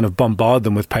almost kind of bombard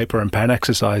them with paper and pen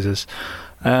exercises.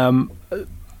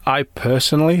 I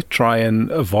personally try and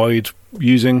avoid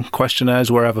using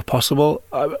questionnaires wherever possible.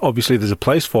 Obviously, there's a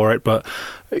place for it, but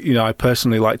I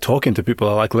personally like talking to people.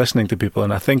 I like listening to people,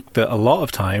 and I think that a lot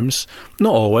of times,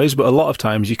 not always, but a lot of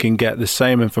times, you can get the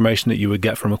same information that you would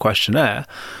get from a questionnaire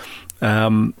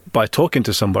by talking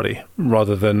to somebody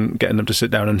rather than getting them to sit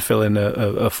down and fill in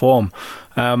a form.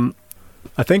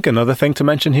 I think another thing to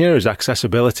mention here is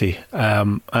accessibility,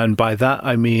 and by that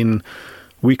I mean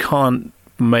we can't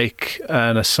make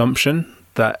an assumption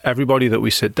that everybody that we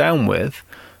sit down with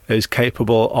is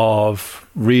capable of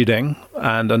reading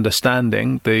and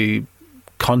understanding the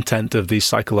content of these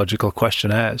psychological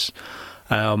questionnaires.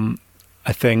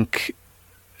 I think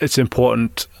it's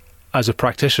important as a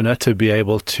practitioner to be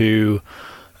able to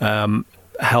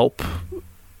help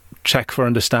check for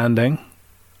understanding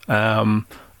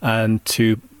and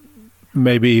to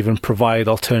maybe even provide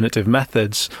alternative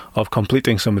methods of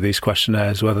completing some of these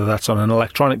questionnaires, whether that's on an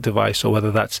electronic device or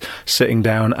whether that's sitting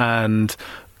down and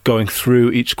going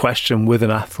through each question with an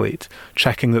athlete,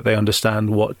 checking that they understand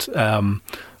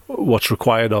what's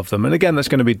required of them. And again, that's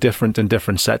going to be different in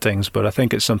different settings, but I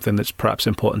think it's something that's perhaps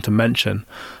important to mention,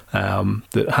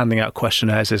 that handing out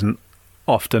questionnaires isn't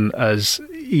often as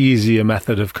easy a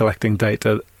method of collecting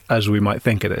data as we might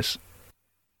think it is.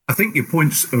 I think your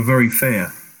points are very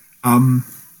fair.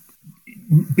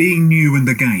 Being new in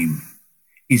the game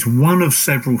is one of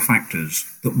several factors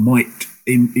that might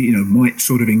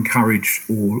sort of encourage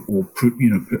or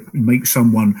make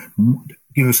someone,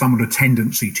 give someone a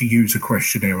tendency to use a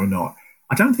questionnaire or not.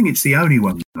 I don't think it's the only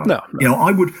one. No.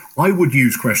 I would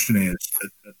use questionnaires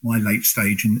at my late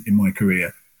stage in my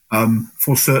career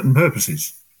for certain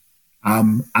purposes,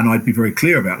 and I'd be very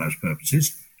clear about those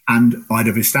purposes. And I'd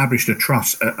have established a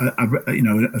trust,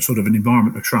 a sort of an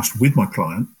environment of trust with my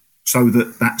client, so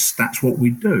that's what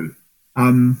we do.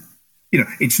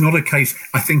 It's not a case.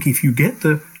 I think if you get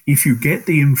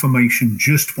the information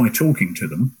just by talking to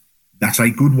them, that's a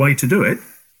good way to do it.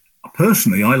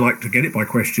 Personally, I like to get it by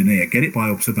questionnaire, get it by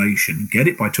observation, get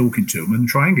it by talking to them, and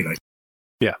triangulate.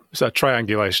 Yeah, so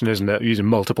triangulation, isn't it? Using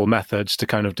multiple methods to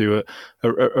kind of do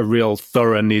a real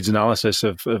thorough needs analysis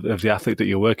of the athlete that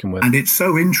you're working with. And it's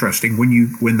so interesting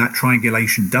when that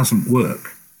triangulation doesn't work,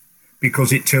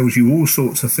 because it tells you all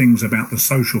sorts of things about the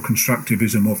social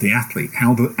constructivism of the athlete,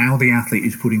 how the athlete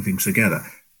is putting things together.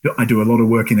 I do a lot of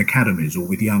work in academies or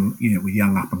with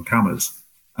young up and comers.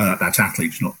 That's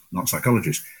athletes, not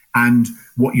psychologists. And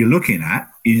what you're looking at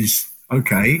is,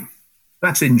 okay,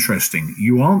 that's interesting.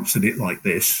 You answered it like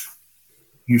this.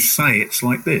 You say it's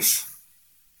like this.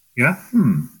 Yeah?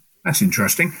 That's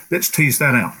interesting. Let's tease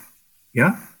that out.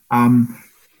 Yeah?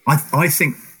 I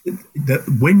think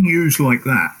that when used like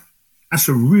that, that's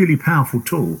a really powerful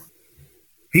tool.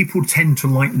 People tend to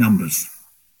like numbers.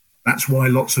 That's why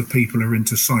lots of people are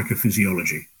into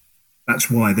psychophysiology. That's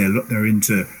why they're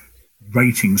into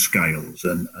rating scales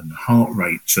and heart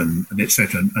rates and et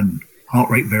cetera, and heart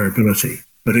rate variability.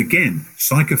 But again,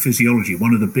 psychophysiology,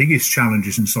 one of the biggest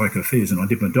challenges in psychophys, and I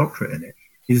did my doctorate in it,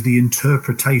 is the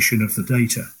interpretation of the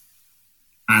data.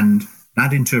 And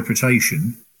that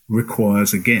interpretation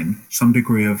requires, again, some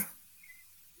degree of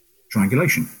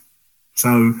triangulation.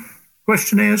 So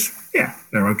questionnaires, yeah,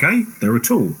 they're okay. They're a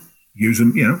tool. Use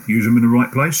them in the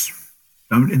right place.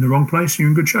 Don't in the wrong place, you're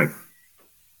in good shape.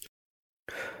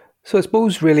 So I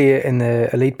suppose really in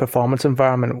the elite performance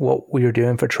environment, what we're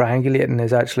doing for triangulating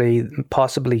is actually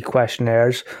possibly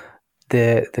questionnaires,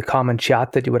 the common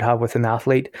chat that you would have with an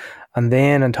athlete. And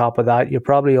then on top of that, you're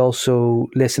probably also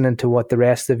listening to what the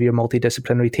rest of your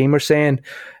multidisciplinary team are saying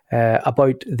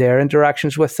about their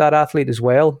interactions with that athlete as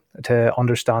well, to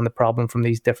understand the problem from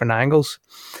these different angles.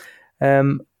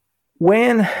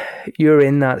 When you're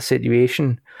in that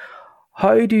situation,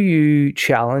 how do you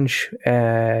challenge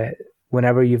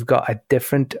whenever you've got a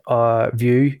different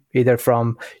view, either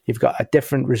from you've got a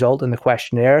different result in the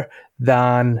questionnaire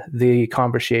than the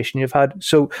conversation you've had?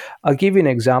 So I'll give you an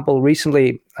example.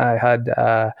 Recently, I had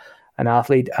an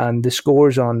athlete and the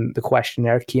scores on the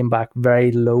questionnaire came back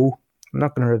very low. I'm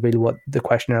not going to reveal what the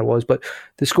questionnaire was, but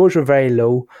the scores were very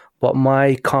low. But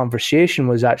my conversation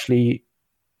was actually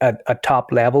at a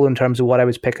top level in terms of what I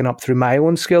was picking up through my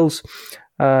own skills.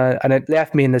 And it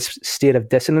left me in this state of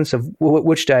dissonance of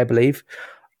which do I believe?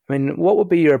 I mean, what would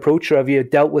be your approach, or have you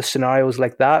dealt with scenarios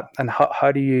like that? And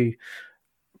how do you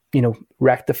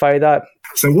rectify that?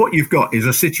 So what you've got is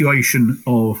a situation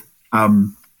of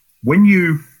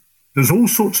there's all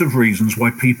sorts of reasons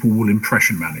why people will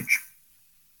impression manage.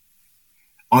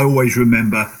 I always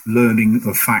remember learning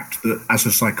the fact that as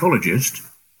a psychologist,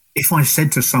 if I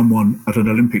said to someone at an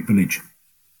Olympic Village,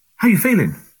 "How are you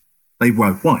feeling?" They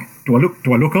were, "Why? Do I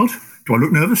look odd? Do I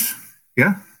look nervous?"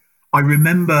 Yeah. I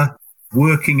remember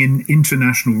working in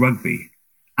international rugby,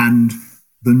 and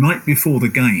the night before the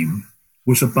game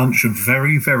was a bunch of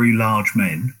very, very large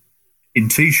men in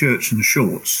t-shirts and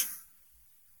shorts,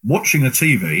 watching a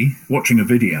TV, watching a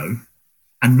video,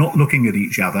 and not looking at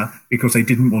each other because they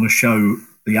didn't want to show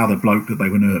the other bloke that they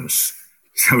were nervous.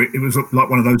 So it was like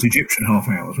one of those Egyptian half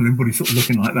hours where everybody sort of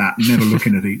looking like that, never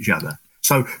looking at each other.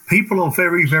 So people are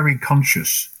very, very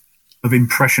conscious of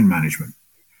impression management.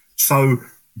 So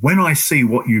when I see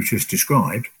what you've just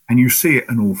described, and you see it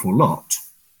an awful lot,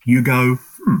 you go,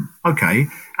 okay,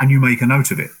 and you make a note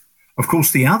of it. Of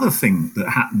course, the other thing that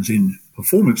happens in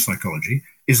performance psychology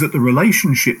is that the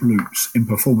relationship loops in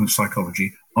performance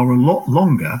psychology are a lot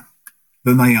longer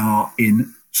than they are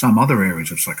in some other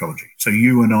areas of psychology. So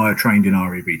you and I are trained in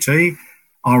REBT.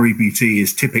 REBT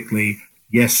is typically,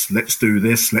 yes, let's do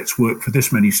this, let's work for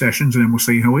this many sessions, and then we'll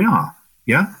see how we are.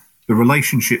 Yeah? The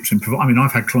relationships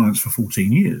I've had clients for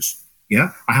 14 years.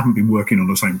 Yeah? I haven't been working on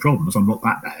the same problems. I'm not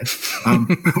that bad.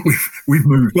 We've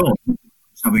moved on to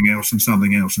something else and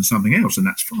something else and something else, and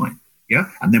that's fine. Yeah?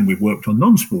 And then we've worked on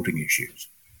non-sporting issues.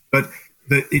 But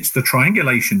it's the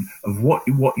triangulation of what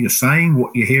you're saying,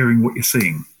 what you're hearing, what you're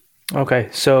seeing. Okay,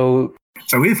 so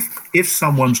if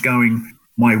someone's going,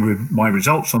 my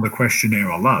results on the questionnaire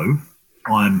are low,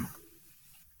 I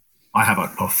have a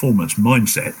performance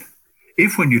mindset.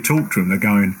 If when you talk to them, they're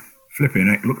going, flipping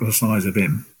it, look at the size of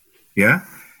him, yeah?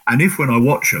 And if when I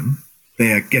watch them,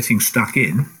 they're getting stuck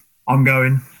in, I'm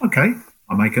going, okay,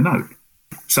 I make a note.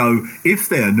 So if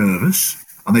they're nervous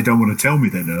and they don't want to tell me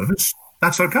they're nervous,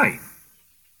 that's okay.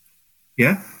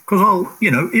 Yeah? Because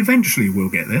eventually we'll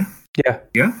get there. Yeah.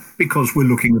 Yeah. Because we're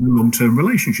looking at a long-term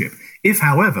relationship. If,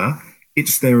 however,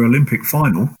 it's their Olympic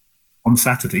final on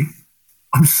Saturday,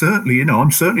 I'm certainly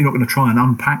not going to try and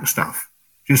unpack stuff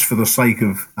just for the sake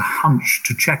of a hunch,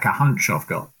 to check a hunch I've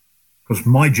got. Because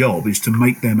my job is to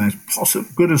make them as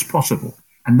good as possible,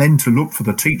 and then to look for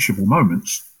the teachable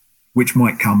moments, which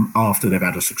might come after they've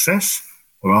had a success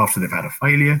or after they've had a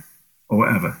failure or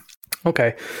whatever.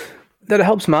 Okay. That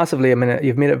helps massively. I mean,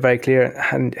 you've made it very clear,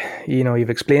 and you've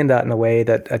explained that in a way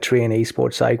that a trainee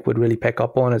sports psych would really pick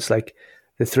up on. It's like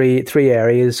the three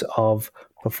areas of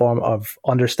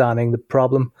understanding the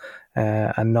problem,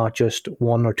 and not just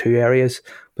one or two areas.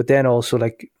 But then also,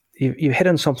 like you hit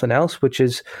on something else, which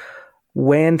is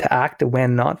when to act and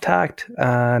when not to act.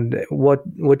 And what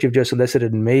you've just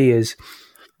elicited in me is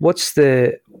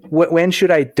when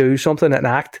should I do something and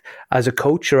act as a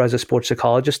coach or as a sports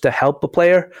psychologist to help a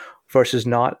player versus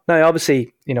not? Now,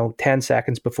 obviously, 10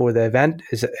 seconds before the event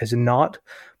is not,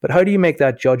 but how do you make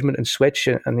that judgment and switch?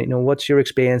 And what's your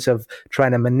experience of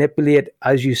trying to manipulate,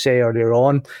 as you say earlier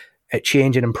on,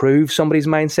 change and improve somebody's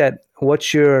mindset?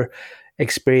 What's your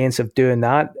experience of doing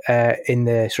that in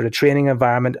the sort of training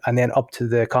environment and then up to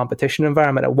the competition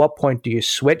environment? At what point do you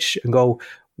switch and go,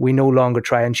 we no longer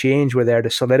try and change, we're there to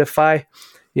solidify,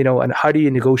 and how do you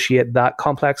negotiate that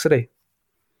complexity?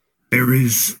 There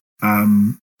is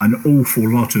an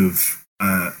awful lot of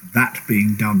that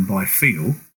being done by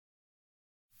feel.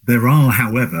 There are,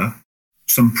 however,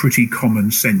 some pretty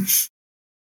common sense,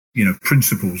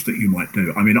 principles that you might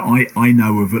do. I mean, I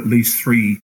know of at least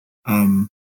 3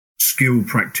 skilled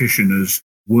practitioners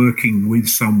working with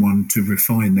someone to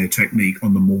refine their technique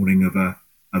on the morning of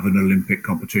an Olympic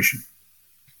competition.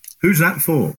 Who's that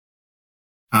for?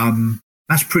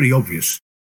 That's pretty obvious.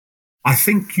 I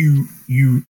think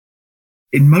you,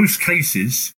 in most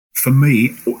cases, for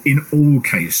me, in all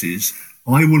cases,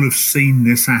 I will have seen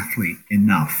this athlete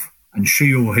enough, and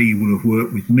she or he will have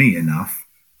worked with me enough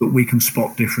that we can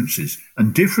spot differences.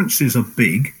 And differences are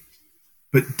big,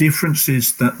 but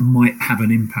differences that might have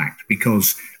an impact,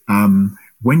 because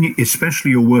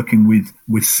especially you're working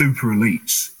with super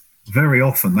elites, very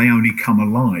often they only come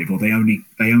alive, or they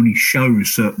only show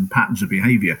certain patterns of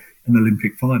behavior in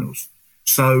Olympic finals.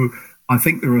 So I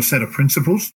think there are a set of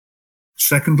principles.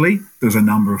 Secondly, there's a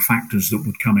number of factors that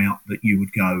would come out that you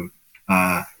would go,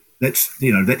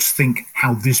 let's think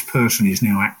how this person is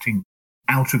now acting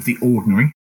out of the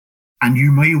ordinary. And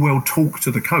you may well talk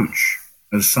to the coach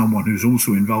as someone who's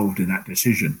also involved in that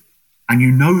decision. And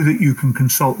you know that you can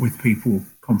consult with people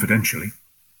confidentially.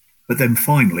 But then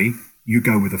finally, you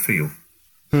go with a feel.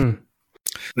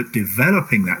 But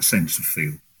developing that sense of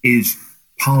feel is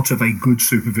part of a good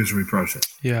supervisory process.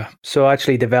 Yeah. So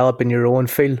actually developing your own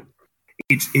feel.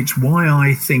 It's why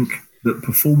I think that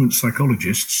performance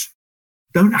psychologists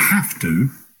don't have to,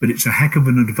 but it's a heck of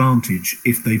an advantage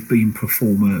if they've been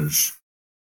performers.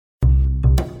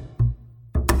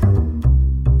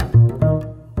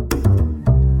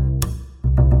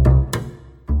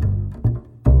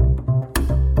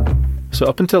 So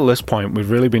up until this point,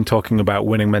 we've really been talking about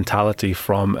winning mentality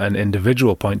from an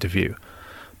individual point of view.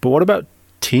 But what about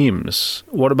teams?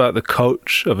 What about the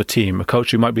coach of a team? A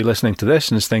coach who might be listening to this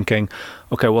and is thinking,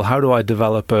 okay, well, how do I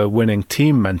develop a winning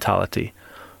team mentality?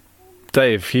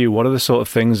 Dave, Hugh, what are the sort of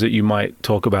things that you might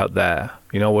talk about there?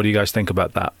 What do you guys think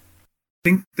about that? I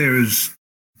think there is,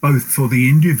 both for the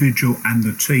individual and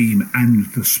the team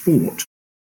and the sport,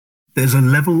 there's a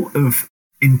level of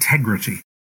integrity.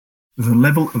 There's a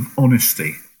level of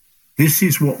honesty. This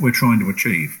is what we're trying to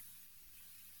achieve.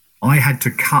 I had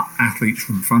to cut athletes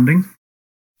from funding.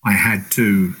 I had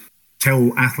to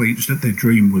tell athletes that their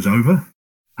dream was over,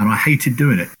 and I hated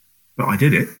doing it, but I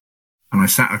did it. And I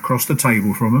sat across the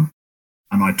table from them,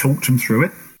 and I talked them through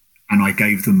it, and I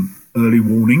gave them early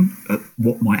warning at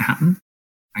what might happen,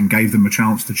 and gave them a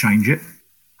chance to change it.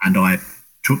 And I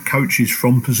took coaches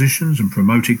from positions and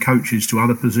promoted coaches to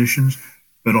other positions,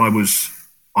 but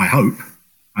I hope,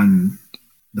 and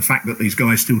the fact that these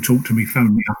guys still talk to me,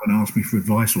 phone me up and ask me for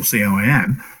advice or see how I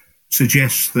am,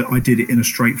 suggests that I did it in a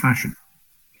straight fashion.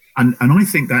 And I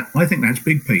think that's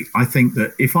big, Pete. I think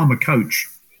that if I'm a coach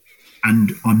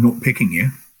and I'm not picking you,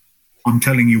 I'm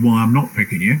telling you why I'm not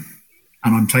picking you,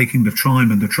 and I'm taking the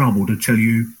time and the trouble to tell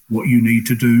you what you need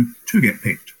to do to get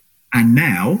picked. And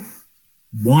now,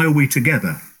 why are we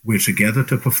together? We're together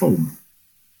to perform.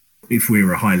 If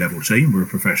we're a high-level team, we're a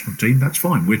professional team, that's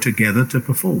fine. We're together to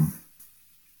perform.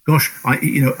 Gosh,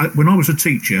 when I was a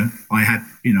teacher, I had,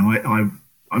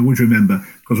 I would remember,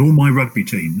 because all my rugby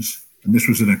teams, and this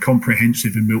was in a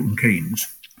comprehensive in Milton Keynes,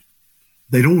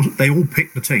 they all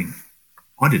picked the team.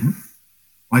 I didn't.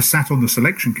 I sat on the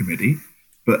selection committee,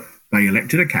 but they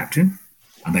elected a captain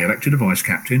and they elected a vice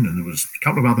captain, and there was a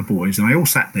couple of other boys, and they all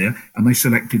sat there and they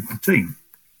selected the team.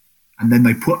 And then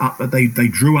they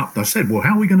drew up, they said, well,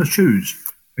 how are we going to choose?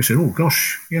 They said, oh,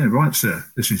 gosh, yeah, right, sir.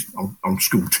 This is old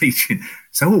school teaching.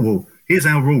 So, well, here's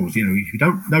our rules. If you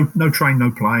don't, no train,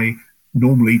 no play,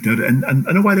 normally,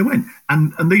 and away they went.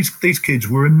 And these kids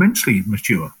were immensely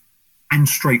mature and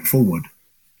straightforward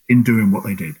in doing what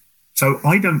they did. So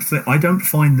I don't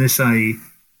find this a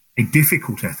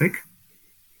difficult ethic.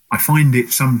 I find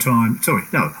it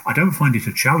I don't find it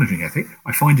a challenging ethic.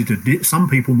 I find it some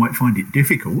people might find it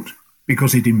difficult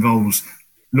because it involves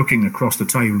looking across the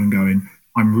table and going,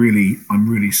 I'm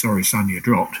really sorry, son, you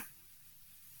dropped.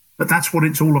 But that's what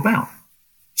it's all about.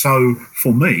 So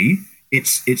for me,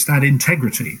 it's that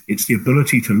integrity. It's the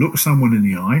ability to look someone in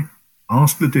the eye,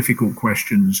 ask the difficult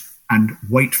questions, and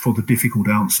wait for the difficult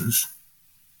answers.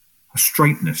 A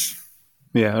straightness.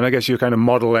 Yeah, and I guess you're kind of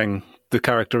modeling the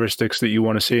characteristics that you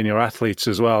want to see in your athletes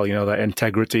as well, that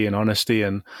integrity and honesty.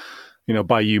 And,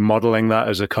 by you modeling that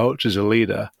as a coach, as a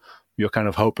leader, you're kind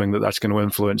of hoping that that's going to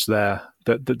influence their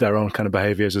own kind of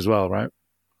behaviors as well, right?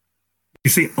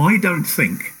 You see, I don't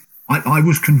think... I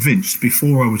was convinced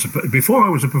before I was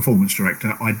a performance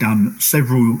director. I'd done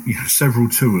several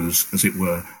tours, as it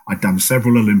were. I'd done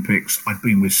several Olympics. I'd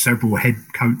been with several head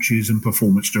coaches and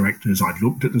performance directors. I'd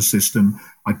looked at the system.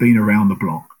 I'd been around the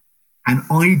block, and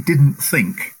I didn't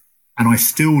think, and I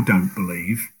still don't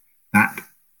believe, that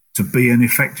to be an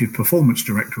effective performance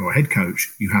director or head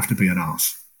coach, you have to be an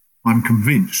arse. I'm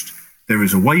convinced there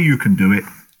is a way you can do it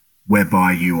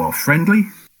whereby you are friendly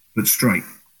but straight.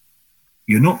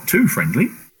 You're not too friendly,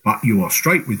 but you are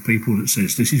straight with people that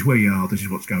says, this is where you are, this is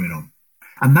what's going on.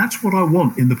 And that's what I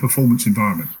want in the performance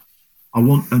environment. I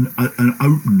want an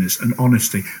openness and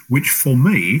honesty, which for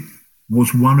me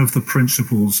was one of the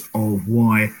principles of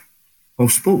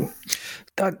sport.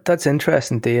 That's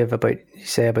interesting, Dave, about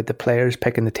the players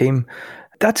picking the team.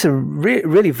 That's a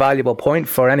really valuable point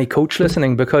for any coach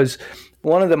listening, because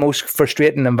one of the most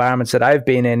frustrating environments that I've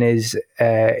been in is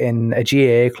in a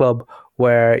GAA club,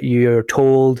 where you're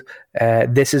told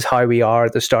this is how we are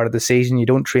at the start of the season. You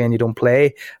don't train, you don't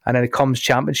play. And then it comes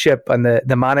championship, and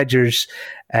the managers'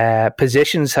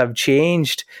 positions have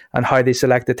changed and how they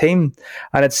select the team.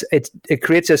 And it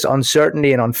creates this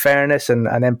uncertainty and unfairness, and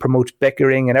then promotes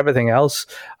bickering and everything else.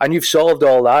 And you've solved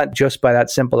all that just by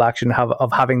that simple action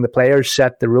of having the players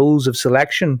set the rules of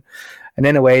selection. And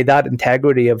in a way, that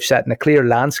integrity of setting a clear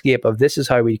landscape of this is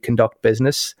how we conduct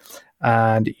business,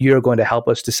 and you're going to help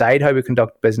us decide how we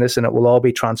conduct business, and it will all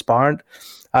be transparent.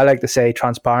 I like to say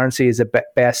transparency is the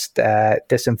best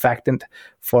disinfectant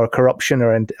for corruption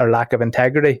or lack of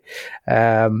integrity.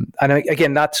 And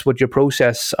again, that's what your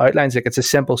process outlines. Like, it's a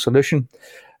simple solution.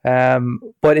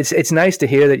 But it's nice to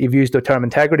hear that you've used the term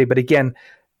integrity. But again,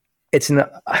 it's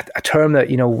a term that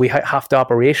we have to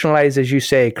operationalize, as you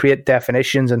say, create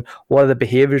definitions and what are the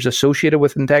behaviors associated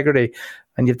with integrity.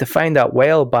 And you have to find that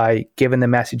well by giving the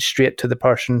message straight to the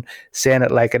person, saying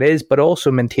it like it is, but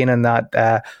also maintaining that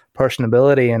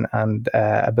personability and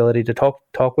ability to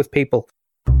talk with people.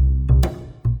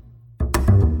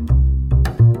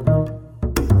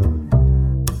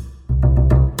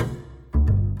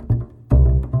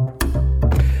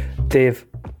 Dave,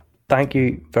 thank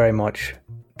you very much.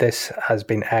 This has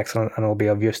been excellent and will be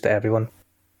of use to everyone.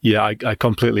 Yeah, I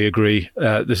completely agree.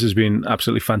 This has been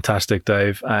absolutely fantastic,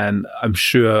 Dave, and I'm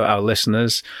sure our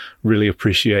listeners really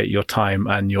appreciate your time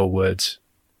and your words.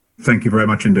 Thank you very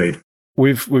much indeed.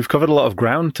 We've covered a lot of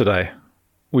ground today.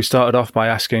 We started off by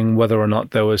asking whether or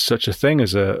not there was such a thing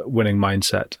as a winning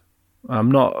mindset.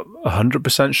 I'm not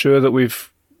 100% sure that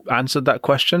we've answered that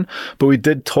question, but we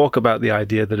did talk about the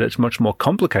idea that it's much more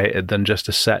complicated than just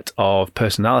a set of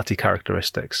personality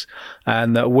characteristics,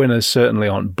 and that winners certainly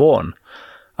aren't born.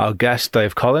 Our guest,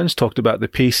 Dave Collins, talked about the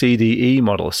PCDE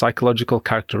model, psychological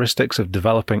characteristics of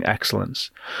developing excellence,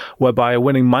 whereby a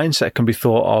winning mindset can be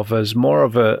thought of as more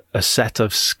of a set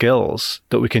of skills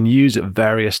that we can use at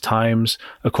various times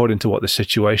according to what the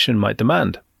situation might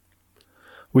demand.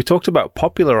 We talked about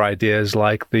popular ideas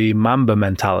like the Mamba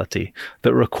mentality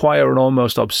that require an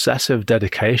almost obsessive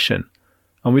dedication.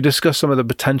 And we discussed some of the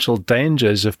potential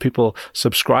dangers of people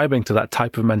subscribing to that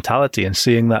type of mentality and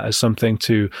seeing that as something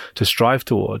to strive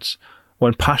towards,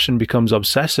 when passion becomes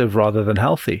obsessive rather than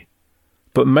healthy.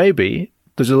 But maybe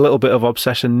there's a little bit of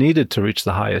obsession needed to reach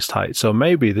the highest height. So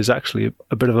maybe there's actually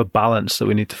a bit of a balance that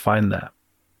we need to find there.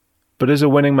 But is a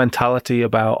winning mentality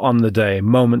about on-the-day,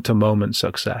 moment-to-moment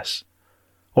success?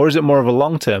 Or is it more of a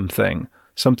long-term thing,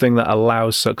 something that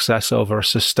allows success over a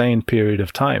sustained period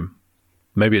of time?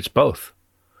 Maybe it's both.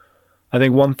 I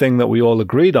think one thing that we all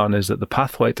agreed on is that the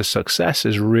pathway to success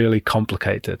is really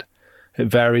complicated. It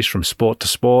varies from sport to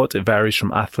sport, it varies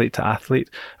from athlete to athlete,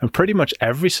 and pretty much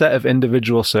every set of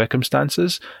individual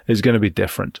circumstances is going to be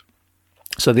different.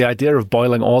 So the idea of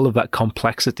boiling all of that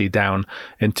complexity down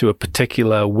into a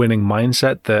particular winning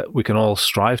mindset that we can all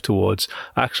strive towards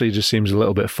actually just seems a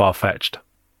little bit far-fetched.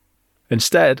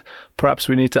 Instead, perhaps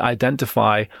we need to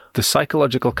identify the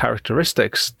psychological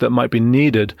characteristics that might be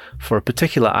needed for a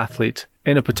particular athlete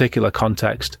in a particular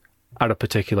context at a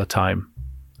particular time.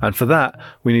 And for that,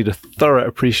 we need a thorough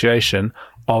appreciation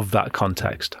of that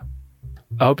context.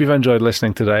 I hope you've enjoyed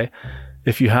listening today.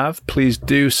 If you have, please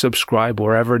do subscribe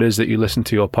wherever it is that you listen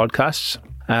to your podcasts.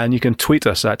 And you can tweet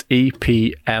us at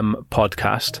EPM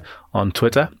Podcast on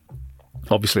Twitter.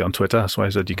 obviously on Twitter. That's why I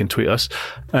said you can tweet us.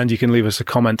 And you can leave us a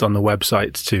comment on the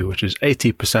website too, which is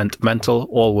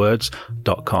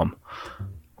 80percentmental.com.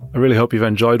 I really hope you've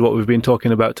enjoyed what we've been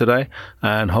talking about today,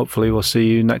 and hopefully we'll see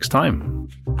you next time.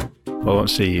 Well, I won't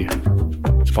see you.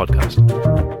 It's a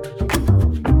podcast.